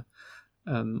or the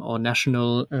or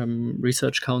national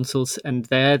research councils. And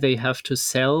there they have to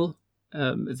sell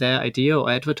their idea or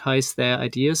advertise their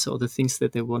ideas or the things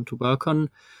that they want to work on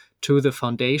to the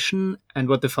foundation. And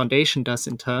what the foundation does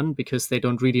in turn, because they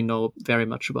don't really know very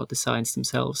much about the science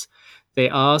themselves, they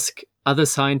ask other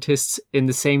scientists in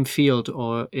the same field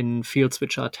or in fields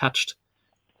which are attached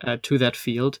to that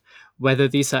field, whether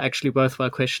these are actually worthwhile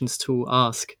questions to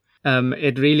ask.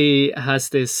 It really has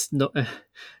this, a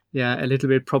little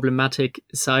bit problematic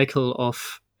cycle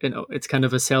of, it's kind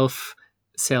of a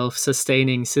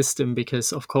self-sustaining system,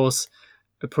 because of course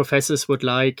professors would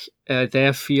like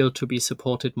their field to be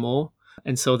supported more,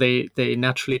 and so they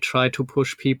naturally try to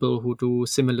push people who do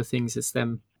similar things as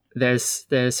them.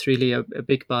 There's really a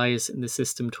big bias in the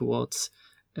system towards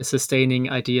sustaining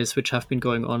ideas which have been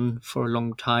going on for a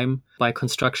long time. By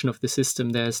construction of the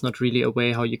system, there's not really a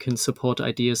way how you can support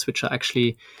ideas which are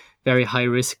actually very high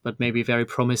risk but maybe very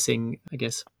promising, I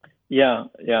guess. Yeah.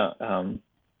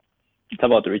 It's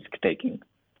about risk taking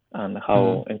and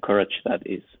how encouraged that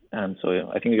is. And so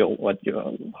I think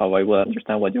how I will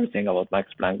understand what you're saying about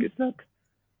Max Planck is that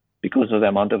because of the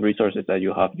amount of resources that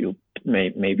you have, you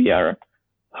maybe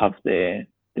have the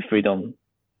freedom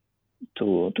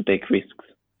to take risks,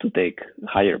 to take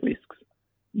higher risks.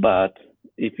 But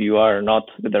if you are not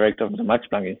the director of the Max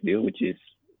Planck Institute, which is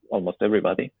almost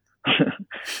everybody,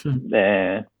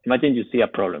 imagine you see a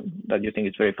problem that you think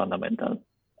is very fundamental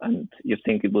and you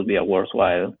think it would be a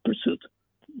worthwhile pursuit,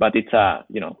 but it's a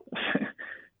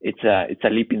it's a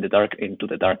leap in the dark into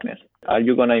the darkness. Are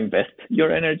you going to invest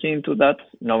your energy into that,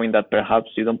 knowing that perhaps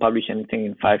you don't publish anything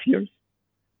in 5 years?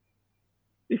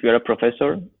 If you're a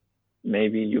professor,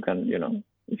 maybe you can,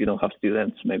 if you don't have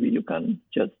students, maybe you can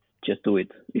just do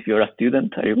it. If you're a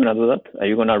student, are you going to do that? Are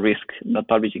you going to risk not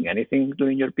publishing anything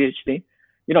during your PhD?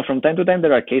 From time to time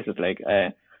there are cases like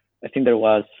I think there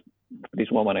was this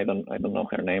woman, I don't know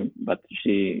her name, but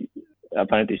she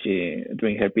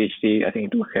during her PhD, I think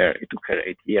it took her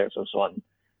 8 years or so on,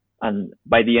 and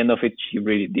by the end of it, she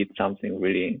really did something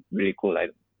really, really cool.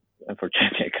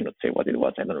 Unfortunately, I cannot say what it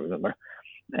was. I don't remember.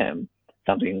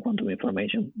 Something in quantum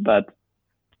information, but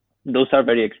those are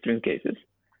very extreme cases.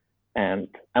 And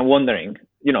I'm wondering,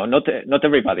 not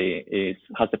everybody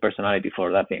has the personality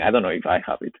for that thing. I don't know if I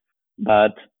have it,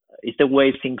 but is the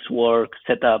way things work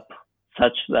set up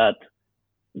such that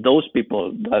those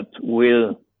people that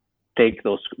will take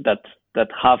those, that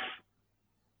have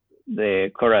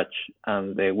the courage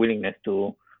and the willingness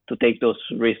to take those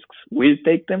risks will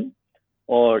take them?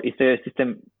 Or is the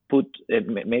system put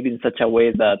maybe in such a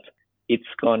way that it's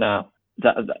gonna,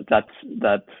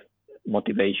 that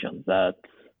motivation, that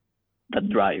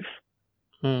drive,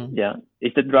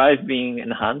 is the drive being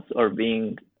enhanced or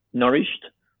being nourished,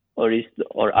 or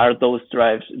are those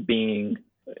drives being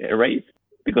erased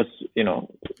because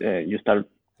you start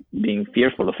being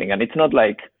fearful of things? And it's not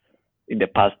like in the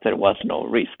past there was no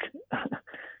risk.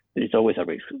 There is always a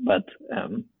risk, but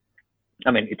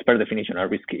it's per definition a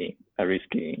risky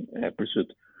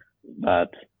pursuit.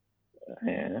 But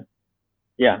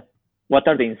what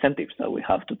are the incentives that we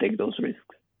have to take those risks?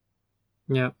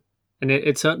 Yeah, and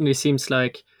it certainly seems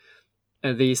like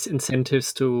these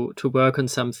incentives to work on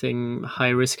something high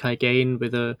risk, high gain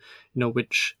with a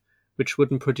which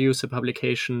wouldn't produce a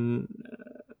publication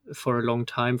for a long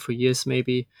time, for years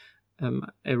maybe.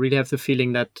 I really have the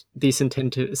feeling that these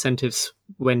incentives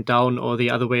went down, or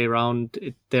the other way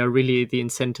around. They're really the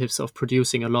incentives of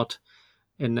producing a lot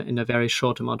in a very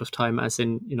short amount of time, as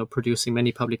in producing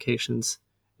many publications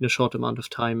in a short amount of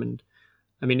time. And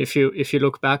I mean, if you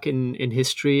look back in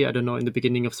history, I don't know, in the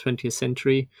beginning of the 20th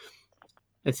century,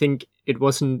 I think it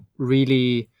wasn't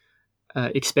really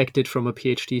expected from a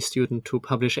PhD student to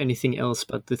publish anything else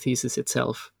but the thesis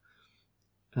itself.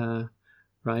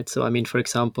 Right. So, I mean, for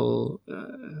example,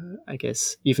 I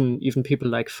guess even people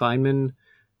like Feynman,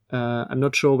 I'm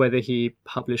not sure whether he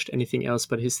published anything else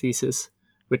but his thesis,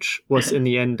 which was in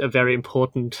the end a very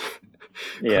important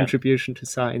contribution to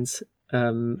science,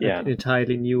 an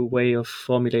entirely new way of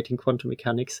formulating quantum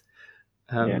mechanics.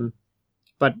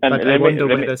 But I wonder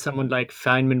whether someone like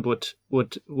Feynman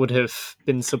would have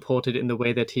been supported in the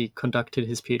way that he conducted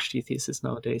his PhD thesis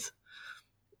nowadays.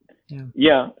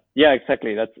 Yeah,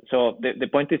 exactly. That's so. The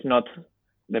point is not.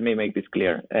 Let me make this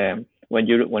clear. When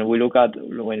we look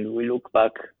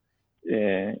back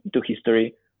to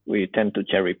history, we tend to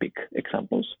cherry pick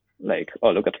examples like,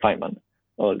 look at Feynman,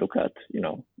 or look at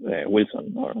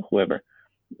Wilson or whoever.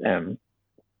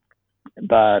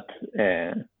 But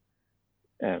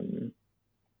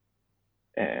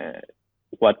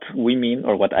what we mean,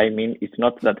 or what I mean, is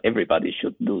not that everybody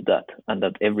should do that, and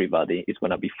that everybody is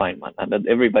going to be Feynman, and that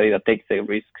everybody that takes a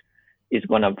risk is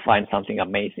going to find something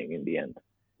amazing in the end.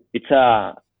 It's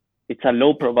a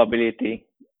low probability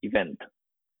event,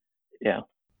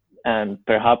 and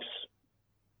perhaps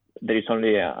there is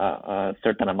only a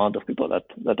certain amount of people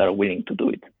that are willing to do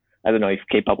it. I don't know if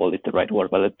capable is the right word,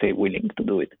 but let's say willing to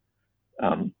do it.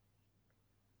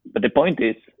 But the point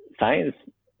is, science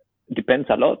depends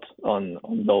a lot on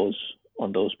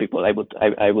those people.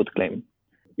 I would claim.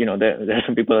 There are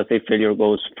some people that say failure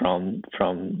goes from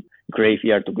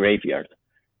graveyard to graveyard.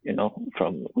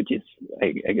 From which is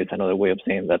I guess another way of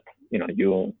saying that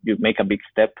you make a big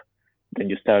step, then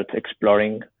you start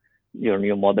exploring your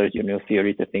new models, your new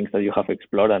theories, the things that you have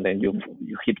explored, and then you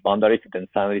hit boundaries, and then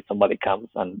suddenly somebody comes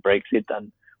and breaks it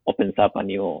and opens up a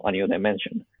new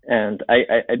dimension. And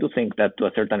I do think that to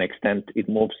a certain extent it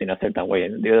moves in a certain way.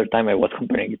 And the other time I was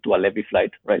comparing it to a Levy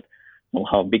flight, right?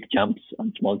 Somehow big jumps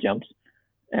and small jumps.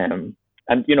 And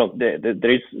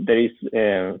there is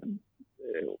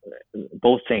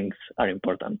both things are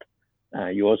important.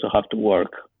 You also have to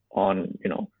work on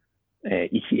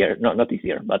easier, not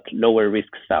easier, but lower risk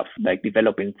stuff like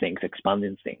developing things,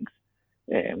 expanding things.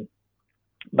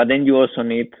 But then you also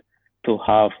need to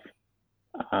have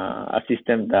a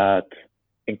system that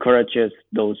encourages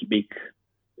those big,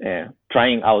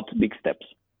 trying out big steps.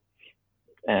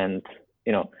 And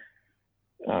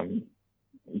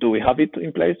do we have it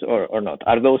in place or not?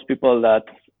 Are those people that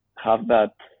have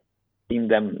that in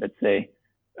them, let's say,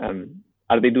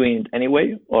 are they doing it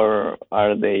anyway, or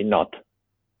are they not?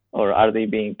 Or are they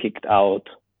being kicked out,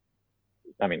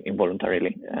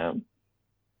 involuntarily,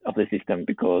 of the system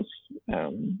because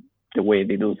the way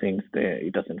they do things,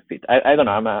 it doesn't fit? I don't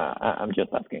know. I'm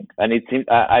just asking. And it seems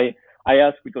I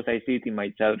ask because I see it in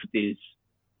myself,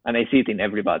 and I see it in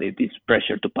everybody, this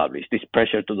pressure to publish, this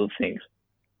pressure to do things,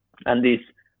 and this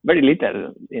very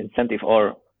little incentive,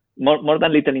 or more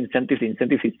than little incentive. The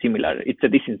incentive is similar. It's the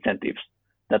disincentives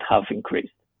that have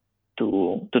increased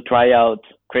to try out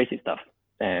crazy stuff.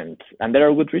 And there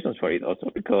are good reasons for it also,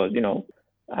 because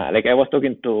like I was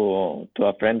talking to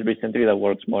a friend recently that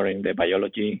works more in the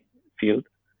biology field,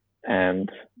 and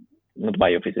not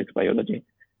biophysics, biology,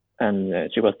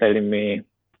 and she was telling me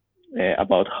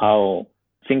about how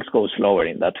things go slower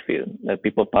in that field, that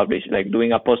people publish, like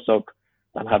doing a postdoc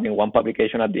and having one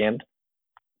publication at the end.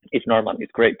 It's normal,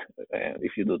 it's great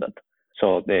if you do that.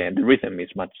 So the rhythm is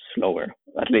much slower,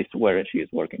 at least where she is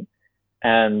working.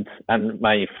 And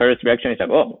my first reaction is like,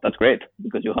 oh, that's great,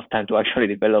 because you have time to actually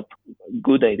develop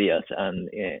good ideas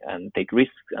and take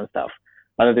risks and stuff.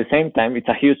 But at the same time, it's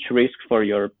a huge risk for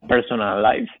your personal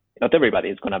life. Not everybody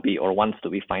is going to be or wants to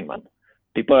be Feynman.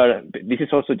 This is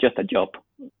also just a job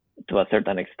to a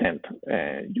certain extent.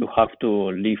 You have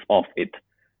to live off it.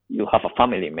 You have a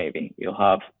family, maybe.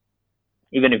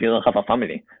 Even if you don't have a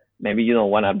family, maybe you don't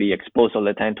want to be exposed all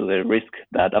the time to the risk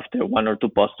that after one or two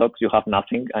postdocs, you have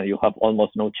nothing and you have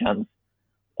almost no chance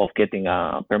of getting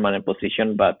a permanent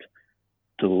position. But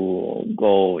to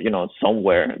go,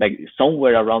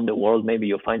 somewhere around the world, maybe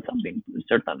you find something,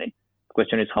 certainly. The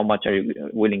question is, how much are you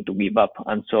willing to give up?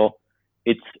 And so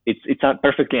it's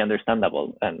perfectly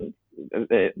understandable. And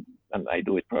I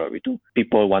do it probably too.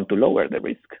 People want to lower the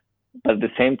risk. But at the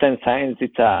same time, science,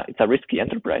 it's a risky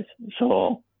enterprise.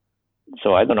 So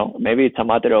I don't know. Maybe it's a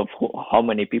matter of how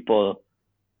many people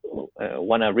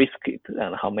want to risk it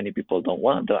and how many people don't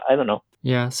want to. I don't know.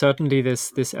 Yeah, certainly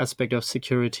this aspect of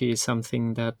security is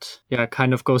something that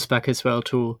kind of goes back as well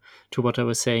to what I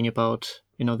was saying about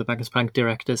the Magnus Planck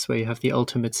directives, where you have the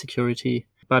ultimate security.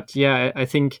 But I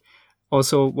think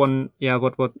also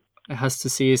what has to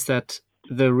see is that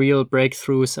the real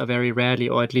breakthroughs are very rarely,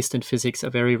 or at least in physics, are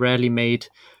very rarely made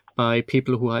by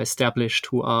people who are established,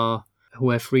 who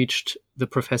have reached the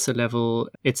professor level.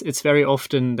 It's very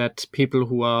often that people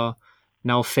who are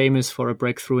now famous for a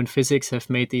breakthrough in physics have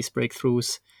made these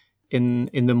breakthroughs in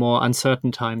the more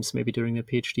uncertain times, maybe during their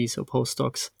PhDs or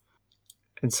postdocs.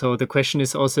 And so the question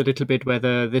is also a little bit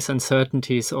whether this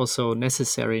uncertainty is also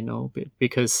necessary,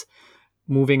 because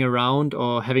moving around,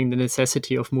 or having the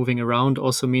necessity of moving around,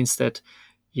 also means that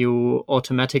you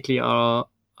automatically are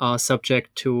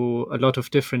subject to a lot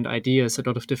of different ideas, a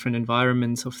lot of different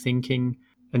environments of thinking.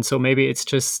 And so maybe it's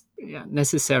just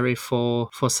necessary for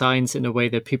science in a way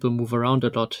that people move around a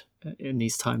lot in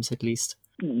these times, at least.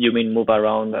 You mean move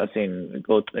around as in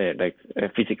go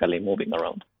physically moving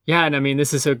around? Yeah, and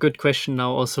this is a good question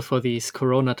now also for these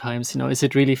Corona times. Is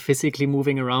it really physically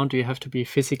moving around? Do you have to be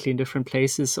physically in different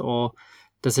places, or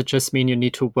does it just mean you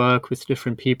need to work with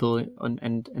different people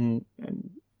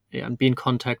and be in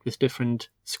contact with different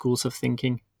schools of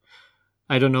thinking?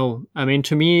 I don't know.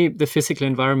 To me, the physical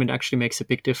environment actually makes a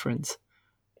big difference.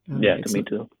 To me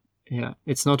too. Yeah,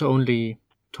 it's not only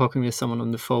talking with someone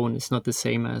on the phone. It's not the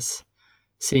same as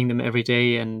seeing them every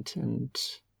day and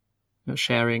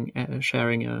sharing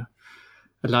a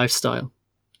lifestyle.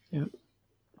 Yeah.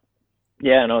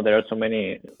 Yeah, no, there are so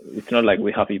many. It's not like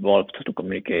we have evolved to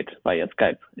communicate via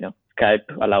Skype.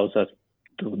 Skype allows us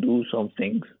to do some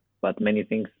things, but many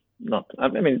things not. I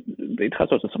mean, it has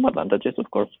also some advantages, of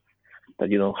course, that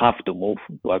you don't have to move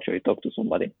to actually talk to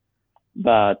somebody.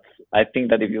 But I think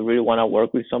that if you really want to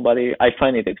work with somebody, I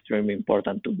find it extremely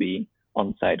important to be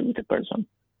on site with a person.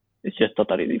 It's just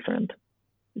totally different.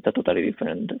 It's a totally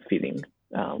different feeling.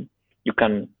 You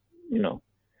can,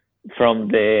 from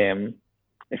the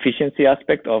efficiency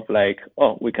aspect of like,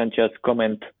 oh, we can just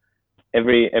comment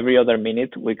every other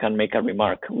minute. We can make a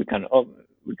remark. We can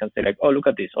say like, oh, look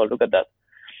at this, oh, look at that.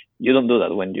 You don't do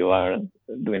that when you are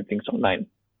doing things online.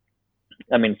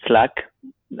 I mean, Slack,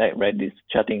 right, this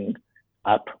chatting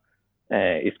app,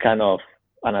 is kind of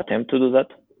an attempt to do that,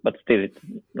 but still it's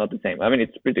not the same. I mean,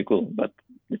 it's pretty cool, but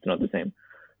it's not the same.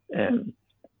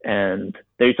 And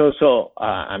there is also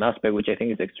an aspect which I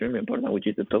think is extremely important, which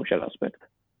is the social aspect.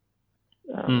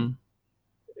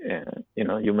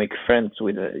 You make friends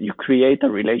you create a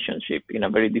relationship in a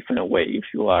very different way if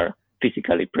you are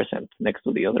physically present next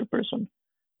to the other person.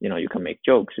 You can make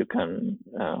jokes, you can,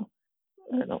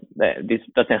 this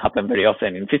doesn't happen very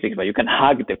often in physics, but you can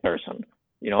hug the person,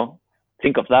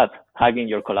 think of that, hugging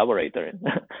your collaborator,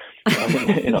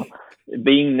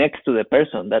 being next to the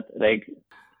person,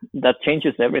 that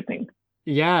changes everything.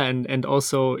 Yeah, and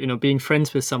also, being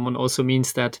friends with someone also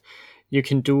means that you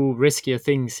can do riskier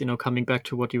things, coming back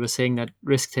to what you were saying, that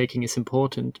risk taking is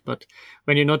important. But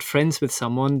when you're not friends with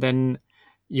someone, then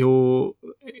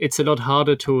it's a lot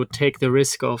harder to take the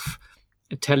risk of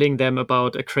telling them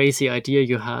about a crazy idea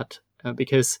you had,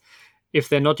 because if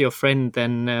they're not your friend,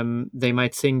 then they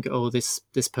might think, oh, this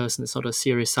person is not a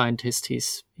serious scientist,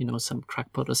 he's some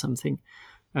crackpot or something.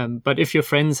 But if you're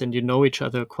friends and you know each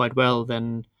other quite well,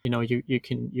 then you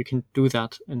can do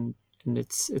that, and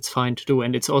it's fine to do.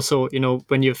 And it's also,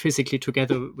 when you're physically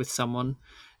together with someone,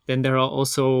 then there are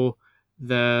also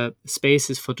the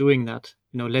spaces for doing that,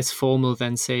 less formal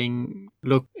than saying,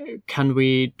 look, can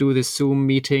we do this Zoom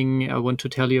meeting? I want to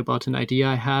tell you about an idea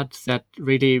I had. That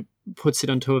really puts it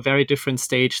onto a very different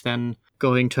stage than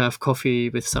going to have coffee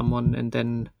with someone and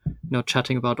then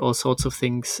chatting about all sorts of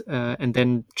things, and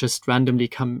then just randomly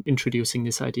come introducing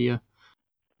this idea.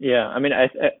 Yeah, I mean, I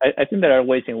think there are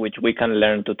ways in which we can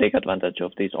learn to take advantage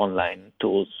of these online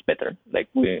tools better. Like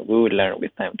we will learn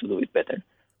with time to do it better.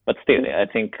 But still, I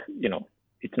think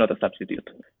it's not a substitute.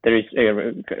 There is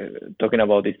talking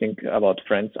about this thing about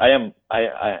friends. I am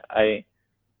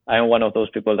one of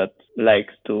those people that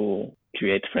likes to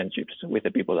create friendships with the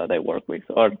people that I work with,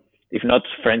 or if not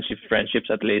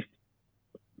friendships, at least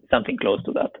something close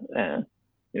to that.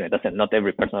 It doesn't. Not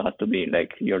every person has to be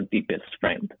like your deepest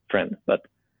friend, but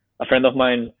a friend of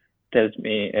mine tells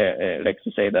me, likes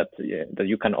to say that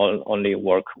you can only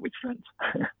work with friends.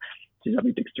 Which is a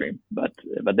bit extreme, but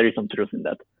there is some truth in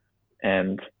that,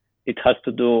 and it has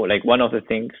to do, like, one of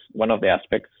the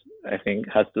aspects I think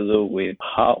has to do with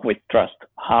trust.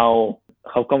 How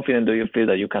confident do you feel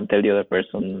that you can tell the other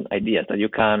person ideas, that you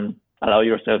can allow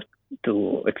yourself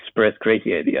to express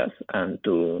crazy ideas and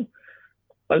to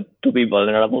be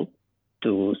vulnerable,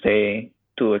 to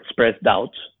express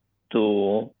doubts,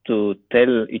 to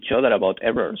tell each other about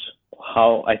errors.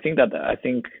 I think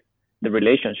the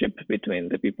relationship between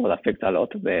the people affects a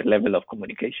lot the level of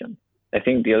communication. I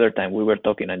think the other time we were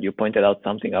talking and you pointed out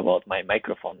something about my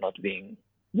microphone not being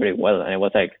very well, and I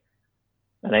was like,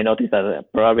 and I noticed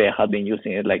that probably I had been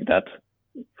using it like that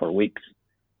for weeks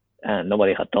and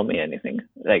nobody had told me anything.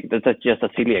 Like, that's just a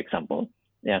silly example.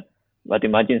 Yeah. But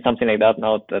imagine something like that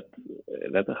now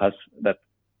that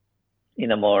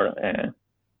in a more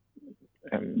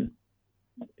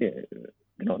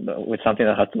with something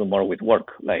that has to do more with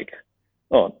work, like,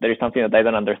 oh, there is something that I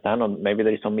don't understand, or maybe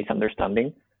there is some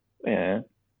misunderstanding, and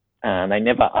I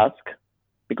never ask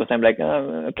because I'm like,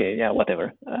 okay, yeah,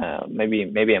 whatever.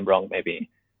 Maybe I'm wrong. Maybe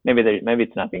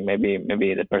it's nothing. Maybe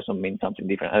the person means something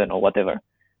different. I don't know, whatever.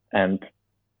 And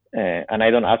I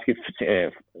don't ask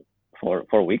it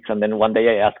for weeks, and then one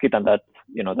day I ask it, and that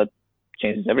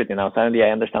changes everything. Now suddenly I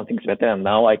understand things better, and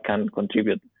now I can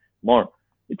contribute more.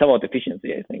 It's about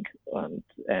efficiency, I think, and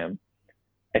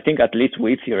I think at least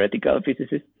we theoretical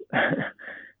physicists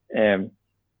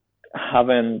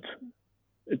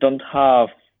don't have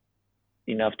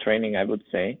enough training, I would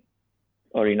say,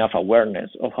 or enough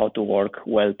awareness of how to work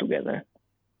well together.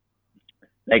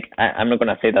 Like, I'm not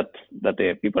gonna say that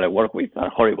the people I work with are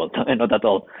horrible, not at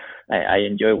all. I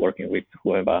enjoy working with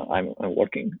whoever I'm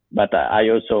working, but I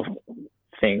also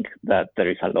think that there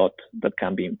is a lot that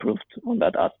can be improved on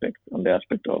that aspect, on the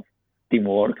aspect of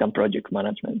teamwork and project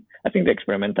management. I think the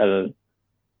experimentalists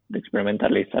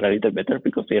are a little better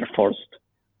because they are forced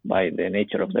by the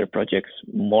nature of their projects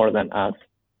more than us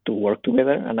to work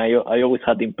together. And I always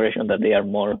had the impression that they are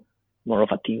more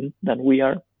of a team than we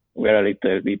are. we are a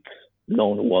little bit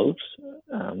lone wolves,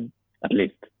 at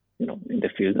least in the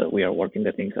field that we are working,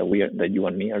 the things that you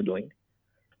and me are doing,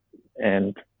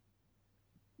 and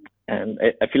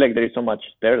I feel like there is so much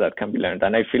there that can be learned,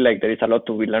 and I feel like there is a lot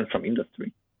to be learned from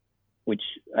industry, which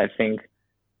I think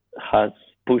has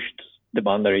pushed the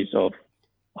boundaries of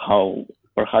how,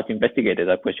 or has investigated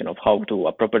that question of how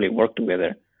to properly work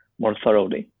together more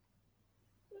thoroughly.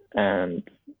 And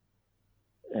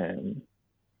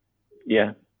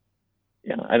yeah,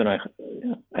 I don't know.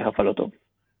 I have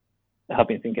I have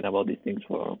been thinking about these things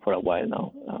for a while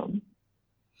now,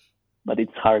 but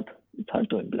it's hard. It's hard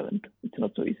to implement. It's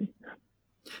not so easy.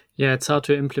 Yeah, it's hard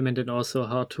to implement and also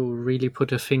hard to really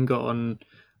put a finger on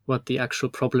what the actual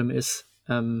problem is.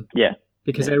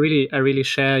 Because I really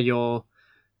share your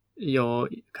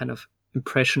kind of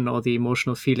impression or the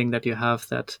emotional feeling that you have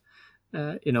that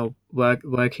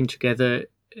working together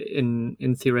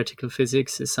in theoretical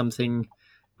physics is something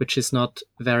which is not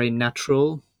very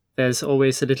natural. There's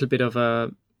always a little bit of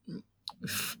a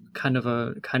kind of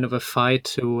a fight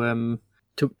to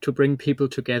bring people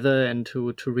together and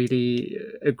to really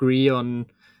agree on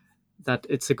that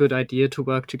it's a good idea to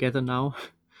work together now.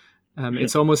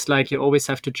 It's almost like you always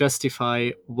have to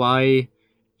justify why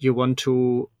you want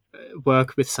to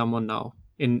work with someone now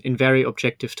in very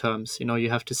objective terms. You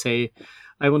have to say,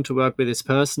 I want to work with this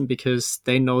person because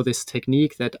they know this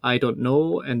technique that I don't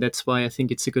know, and that's why I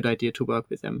think it's a good idea to work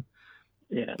with them.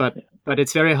 But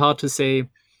it's very hard to say,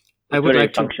 I would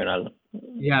like functional.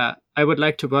 I would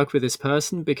like to work with this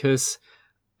person because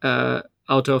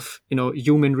out of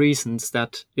human reasons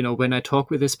that when I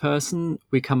talk with this person,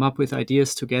 we come up with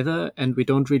ideas together, and we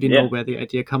don't really know where the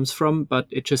idea comes from, but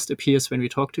it just appears when we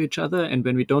talk to each other, and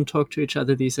when we don't talk to each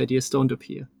other, these ideas don't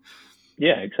appear.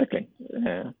 Yeah, exactly.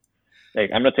 Like,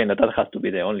 I'm not saying that has to be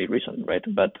the only reason, right?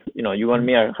 But you and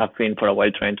me have been for a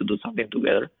while trying to do something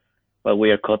together, but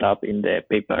we are caught up in the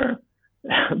paper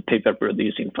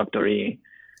producing factory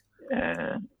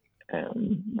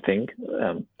thing.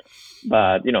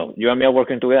 But you and me are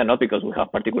working together not because we have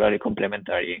particularly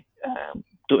complementary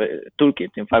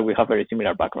toolkits. In fact, we have very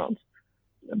similar backgrounds,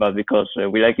 but because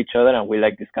we like each other and we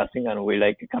like discussing and we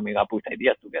like coming up with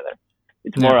ideas together.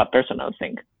 It's more a personal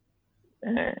thing.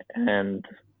 And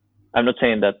I'm not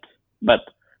saying that, but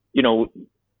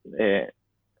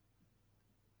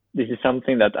this is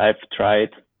something that I've tried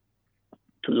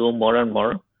to do more and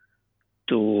more,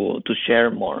 to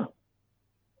share more.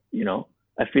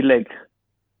 I feel like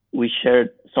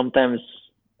sometimes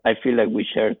I feel like we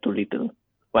share too little.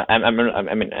 Well,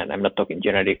 I'm not talking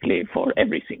generically for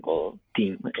every single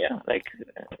team. Yeah, like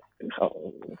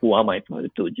who am I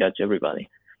to judge everybody?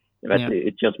 But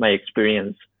it's just my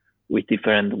experience with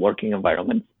different working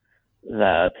environments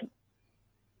that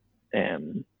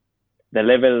the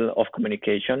level of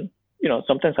communication,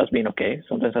 sometimes has been okay.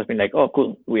 Sometimes has been like, oh,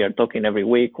 cool, we are talking every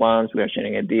week once, we are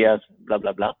sharing ideas, blah,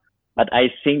 blah, blah. But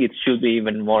I think it should be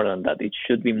even more than that. It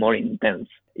should be more intense.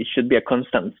 It should be a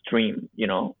constant stream,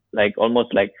 like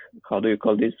almost like, how do you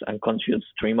call this? Unconscious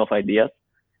stream of ideas.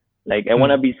 Like I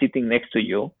want to be sitting next to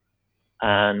you,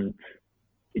 and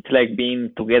it's like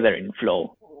being together in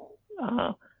flow.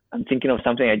 I'm thinking of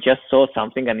something. I just saw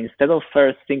something, and instead of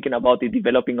first thinking about it,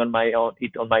 developing on my own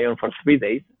for 3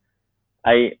 days,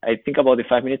 I think about it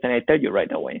 5 minutes and I tell you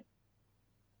right away,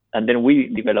 and then we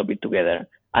develop it together.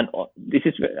 And this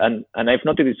is and I've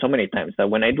noticed it so many times that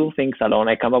when I do things alone,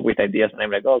 I come up with ideas and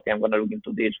I'm like, oh, okay, I'm gonna look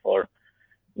into this for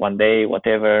 1 day,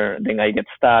 whatever. Then I get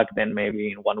stuck. Then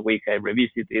maybe in 1 week I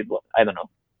revisit it. I don't know.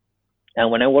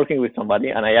 And when I'm working with somebody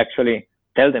and I actually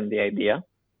tell them the idea,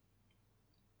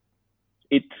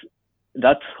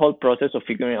 that whole process of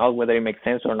figuring out whether it makes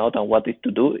sense or not and what is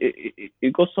to do,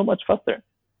 it goes so much faster.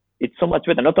 It's so much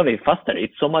better. Not only faster,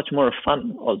 it's so much more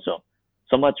fun also.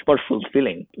 So much more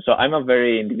fulfilling. So I'm a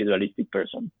very individualistic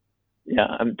person. Yeah,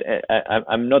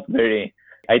 I'm not very.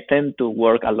 I tend to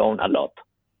work alone a lot,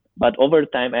 but over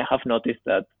time I have noticed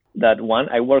that one,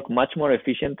 I work much more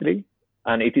efficiently,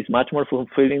 and it is much more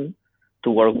fulfilling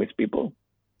to work with people.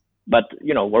 But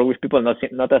work with people not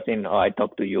as in, oh, I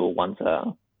talk to you once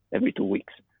every 2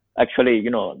 weeks. Actually,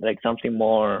 like something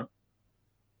more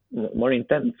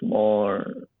intense,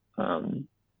 more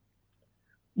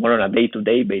on a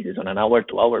day-to-day basis, on an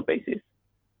hour-to-hour basis.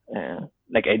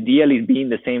 Like ideally be in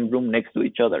the same room next to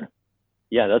each other.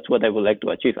 Yeah, that's what I would like to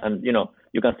achieve. And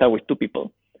you can start with 2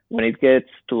 people. When it gets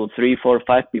to 3, 4,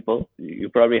 5 people, you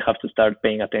probably have to start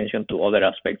paying attention to other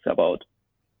aspects about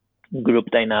group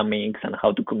dynamics and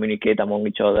how to communicate among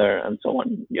each other and so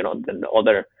on. Then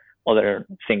other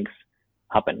things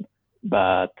happen.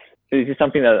 But this is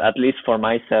something that, at least for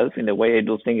myself, in the way I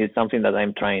do things, is something that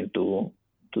I'm trying to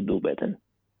do better.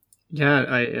 Yeah,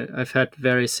 I've had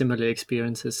very similar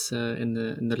experiences in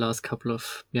the last couple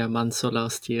of months or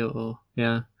last year or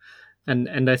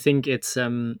and I think it's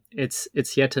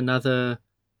yet another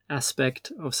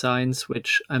aspect of science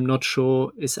which I'm not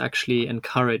sure is actually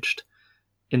encouraged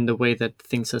in the way that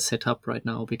things are set up right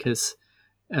now, because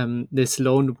this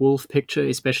lone wolf picture,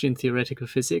 especially in theoretical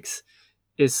physics,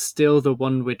 is still the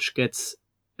one which gets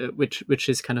which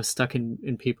is kind of stuck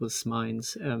in people's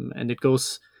minds, and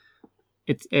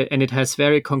it has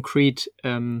very concrete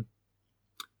um,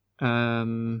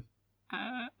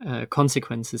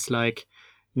 consequences, like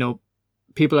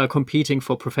people are competing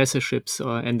for professorships,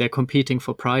 and they're competing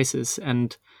for prizes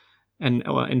and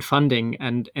or in funding,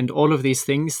 and all of these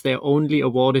things, they're only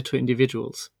awarded to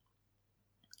individuals.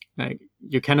 Like,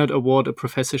 you cannot award a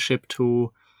professorship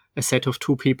to a set of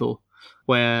two people,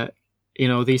 where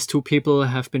these two people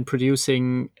have been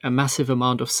producing a massive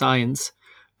amount of science,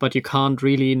 but you can't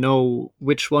really know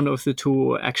which one of the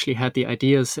two actually had the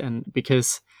ideas, and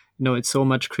because it's so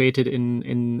much created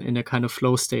in a kind of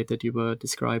flow state that you were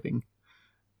describing.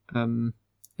 And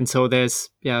so there's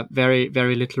very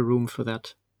very little room for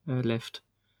that left.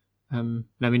 I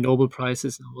mean, Nobel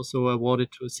Prizes are also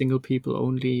awarded to single people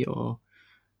only, or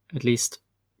at least,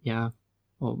 or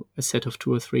a set of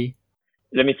two or three.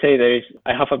 Let me say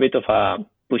I have a bit of a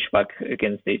pushback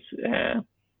against this,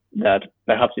 that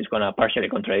perhaps is going to partially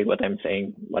contradict what I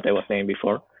was saying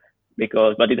before,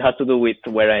 but it has to do with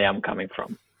where I am coming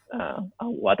from,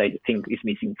 what I think is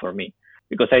missing for me.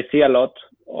 Because I see a lot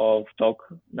of talk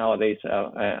nowadays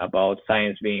about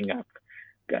science being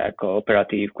a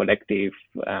cooperative, collective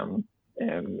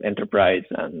enterprise,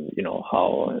 and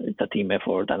how it's a team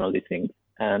effort and all these things.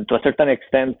 And to a certain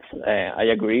extent, I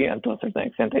agree, and to a certain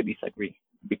extent, I disagree,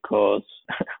 because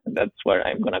that's where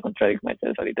I'm going to contradict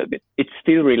myself a little bit. It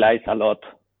still relies a lot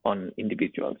on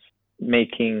individuals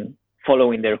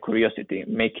following their curiosity,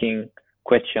 making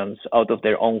questions out of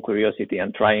their own curiosity,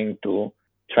 and trying to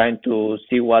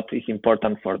see what is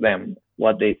important for them,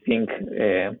 what they think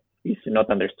is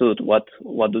not understood, what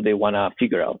do they want to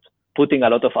figure out, putting a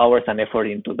lot of hours and effort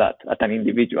into that at an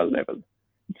individual level.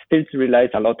 It still relies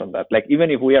a lot on that. Like, even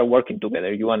if we are working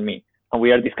together, you and me, and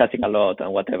we are discussing a lot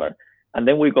and whatever, and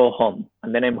then we go home,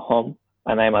 and then I'm home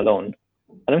and I'm alone,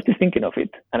 and I'm still thinking of it,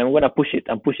 and I'm going to push it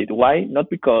and push it. Why? Not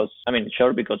because,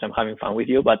 sure, because I'm having fun with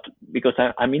you, but because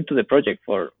I'm into the project,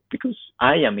 because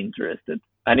I am interested.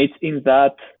 And it's in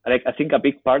that, like, I think a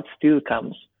big part still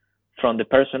comes from the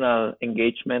personal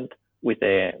engagement with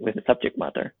the subject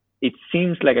matter. It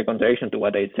seems like a contradiction to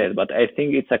what I said, but I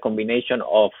think it's a combination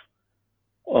of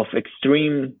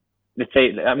extreme, let's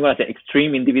say, I'm going to say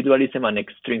extreme individualism and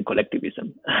extreme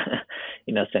collectivism,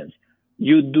 in a sense.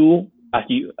 You do as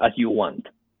you want.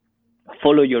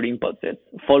 Follow your impulses.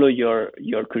 Follow your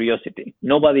curiosity.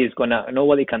 Nobody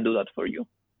can do that for you,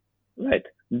 right?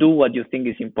 Do what you think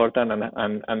is important,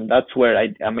 and that's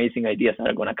where amazing ideas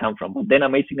are going to come from. But then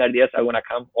amazing ideas are going to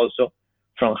come also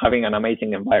from having an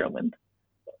amazing environment.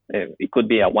 It could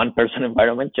be a one-person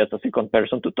environment, just a second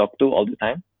person to talk to all the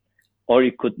time, or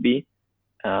it could be,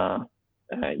 a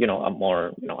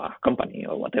more, a company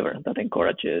or whatever that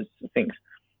encourages things.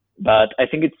 But I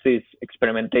think it's this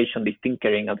experimentation, this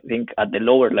tinkering, I think, at the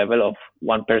lower level of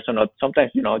one person, or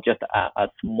sometimes, just a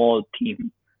small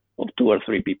team of 2 or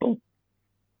 3 people.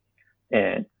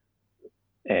 A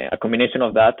combination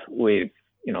of that with,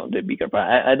 the bigger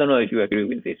part. I don't know if you agree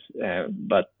with this,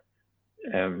 but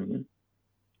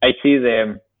I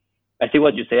see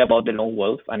what you say about the lone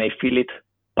wolf, and I feel it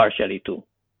partially too.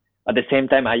 At the same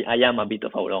time, I am a bit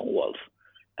of a lone wolf,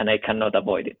 and I cannot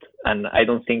avoid it. And I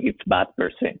don't think it's bad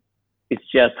per se. It's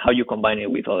just how you combine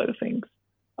it with other things.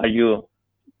 Are you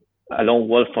a lone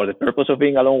wolf for the purpose of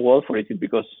being a lone wolf, or is it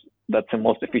because that's the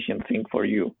most efficient thing for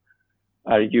you?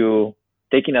 Are you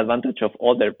taking advantage of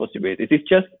other possibilities?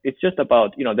 It's just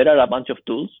about, there are a bunch of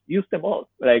tools, use them all.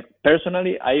 Like,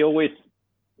 personally,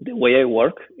 the way I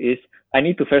work is I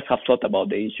need to first have thought about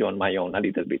the issue on my own a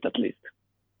little bit, at least,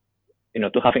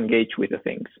 to have engaged with the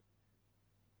things.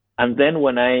 And then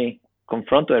when I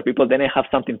confront other people, then I have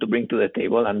something to bring to the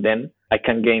table, and then I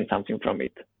can gain something from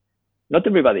it. Not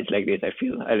everybody's like this, I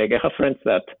feel. I have friends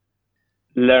that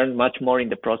learn much more in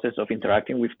the process of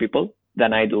interacting with people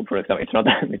than I do, for example. It's not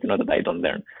that I don't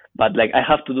learn, but like, I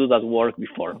have to do that work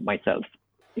before myself,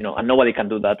 and nobody can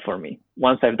do that for me.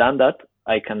 Once I've done that,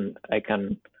 I can,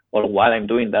 or while I'm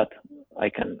doing that, I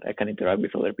can interact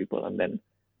with other people, and then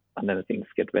things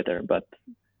get better. But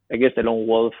I guess the lone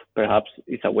wolf perhaps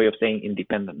is a way of saying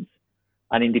independence.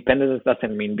 And independence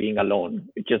doesn't mean being alone.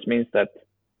 It just means that,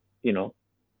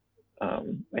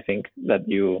 I think that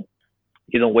you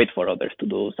don't wait for others to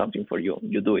do something for you.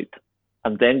 You do it.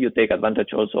 and then you take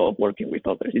advantage also of working with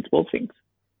others. It's both things,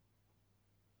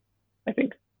 I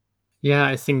think. Yeah,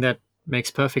 I think that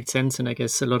makes perfect sense. And I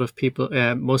guess a lot of people,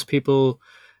 most people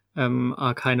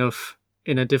are kind of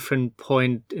in a different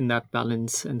point in that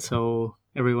balance. And so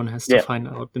everyone has to find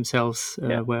out themselves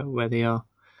where they are.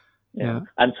 Yeah.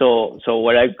 And so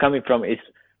where I'm coming from is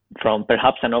from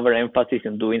perhaps an overemphasis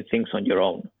in doing things on your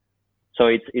own. So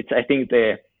it's I think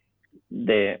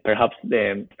perhaps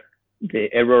the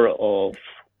error of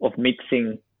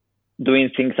mixing doing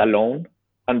things alone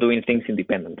and doing things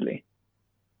independently.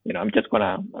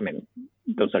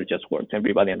 Those are just words.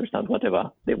 Everybody understands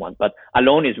whatever they want, but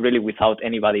alone is really without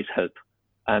anybody's help.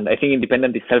 And I think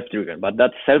independent is self-driven, but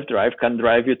that self-drive can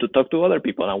drive you to talk to other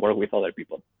people and work with other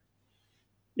people.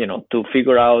 To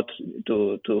figure out,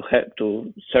 to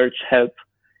search help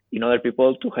in other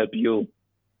people to help you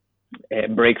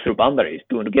break through boundaries,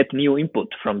 to get new input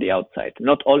from the outside.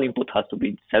 Not all input has to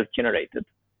be self-generated.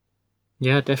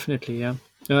 Yeah, definitely. Yeah,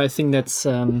 no, I think that's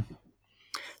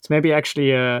it's maybe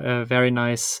actually a very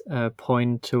nice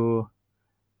point to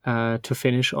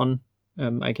finish on.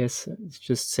 I guess it's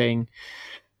just saying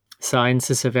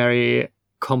science is a very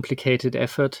complicated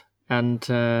effort, and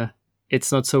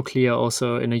it's not so clear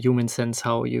also in a human sense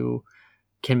how you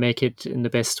can make it in the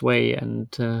best way, and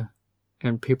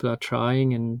people are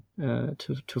trying and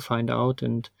to find out,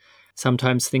 and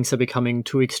sometimes things are becoming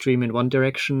too extreme in one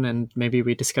direction, and maybe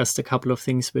we discussed a couple of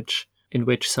things in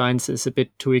which science is a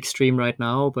bit too extreme right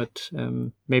now, but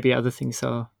maybe other things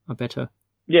are better.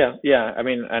 Yeah. I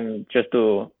mean, and just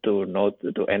to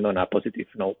end on a positive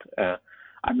note,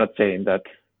 I'm not saying that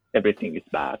everything is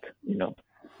bad.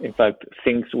 In fact,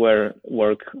 things work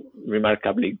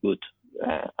remarkably good,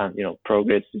 and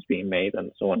progress is being made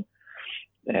and so on.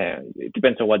 It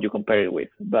depends on what you compare it with,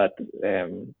 but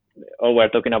all we're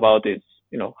talking about is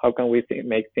how can we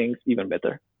make things even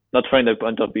better, not from the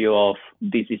point of view of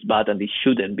this is bad and this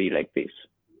shouldn't be like this.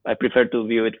 I prefer to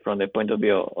view it from the point of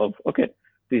view of, okay,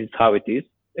 this is how it is.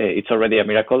 It's already a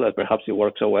miracle that perhaps it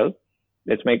works so well.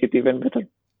 Let's make it even better.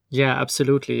 Yeah,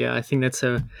 absolutely. Yeah, I think that's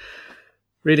a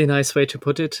really nice way to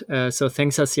put it. So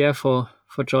thanks, Asier, for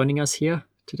joining us here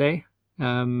today.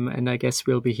 And I guess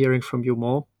we'll be hearing from you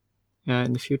more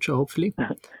in the future, hopefully.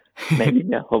 Maybe,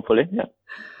 yeah, hopefully,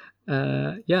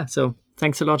 yeah. So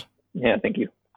thanks a lot. Yeah, thank you.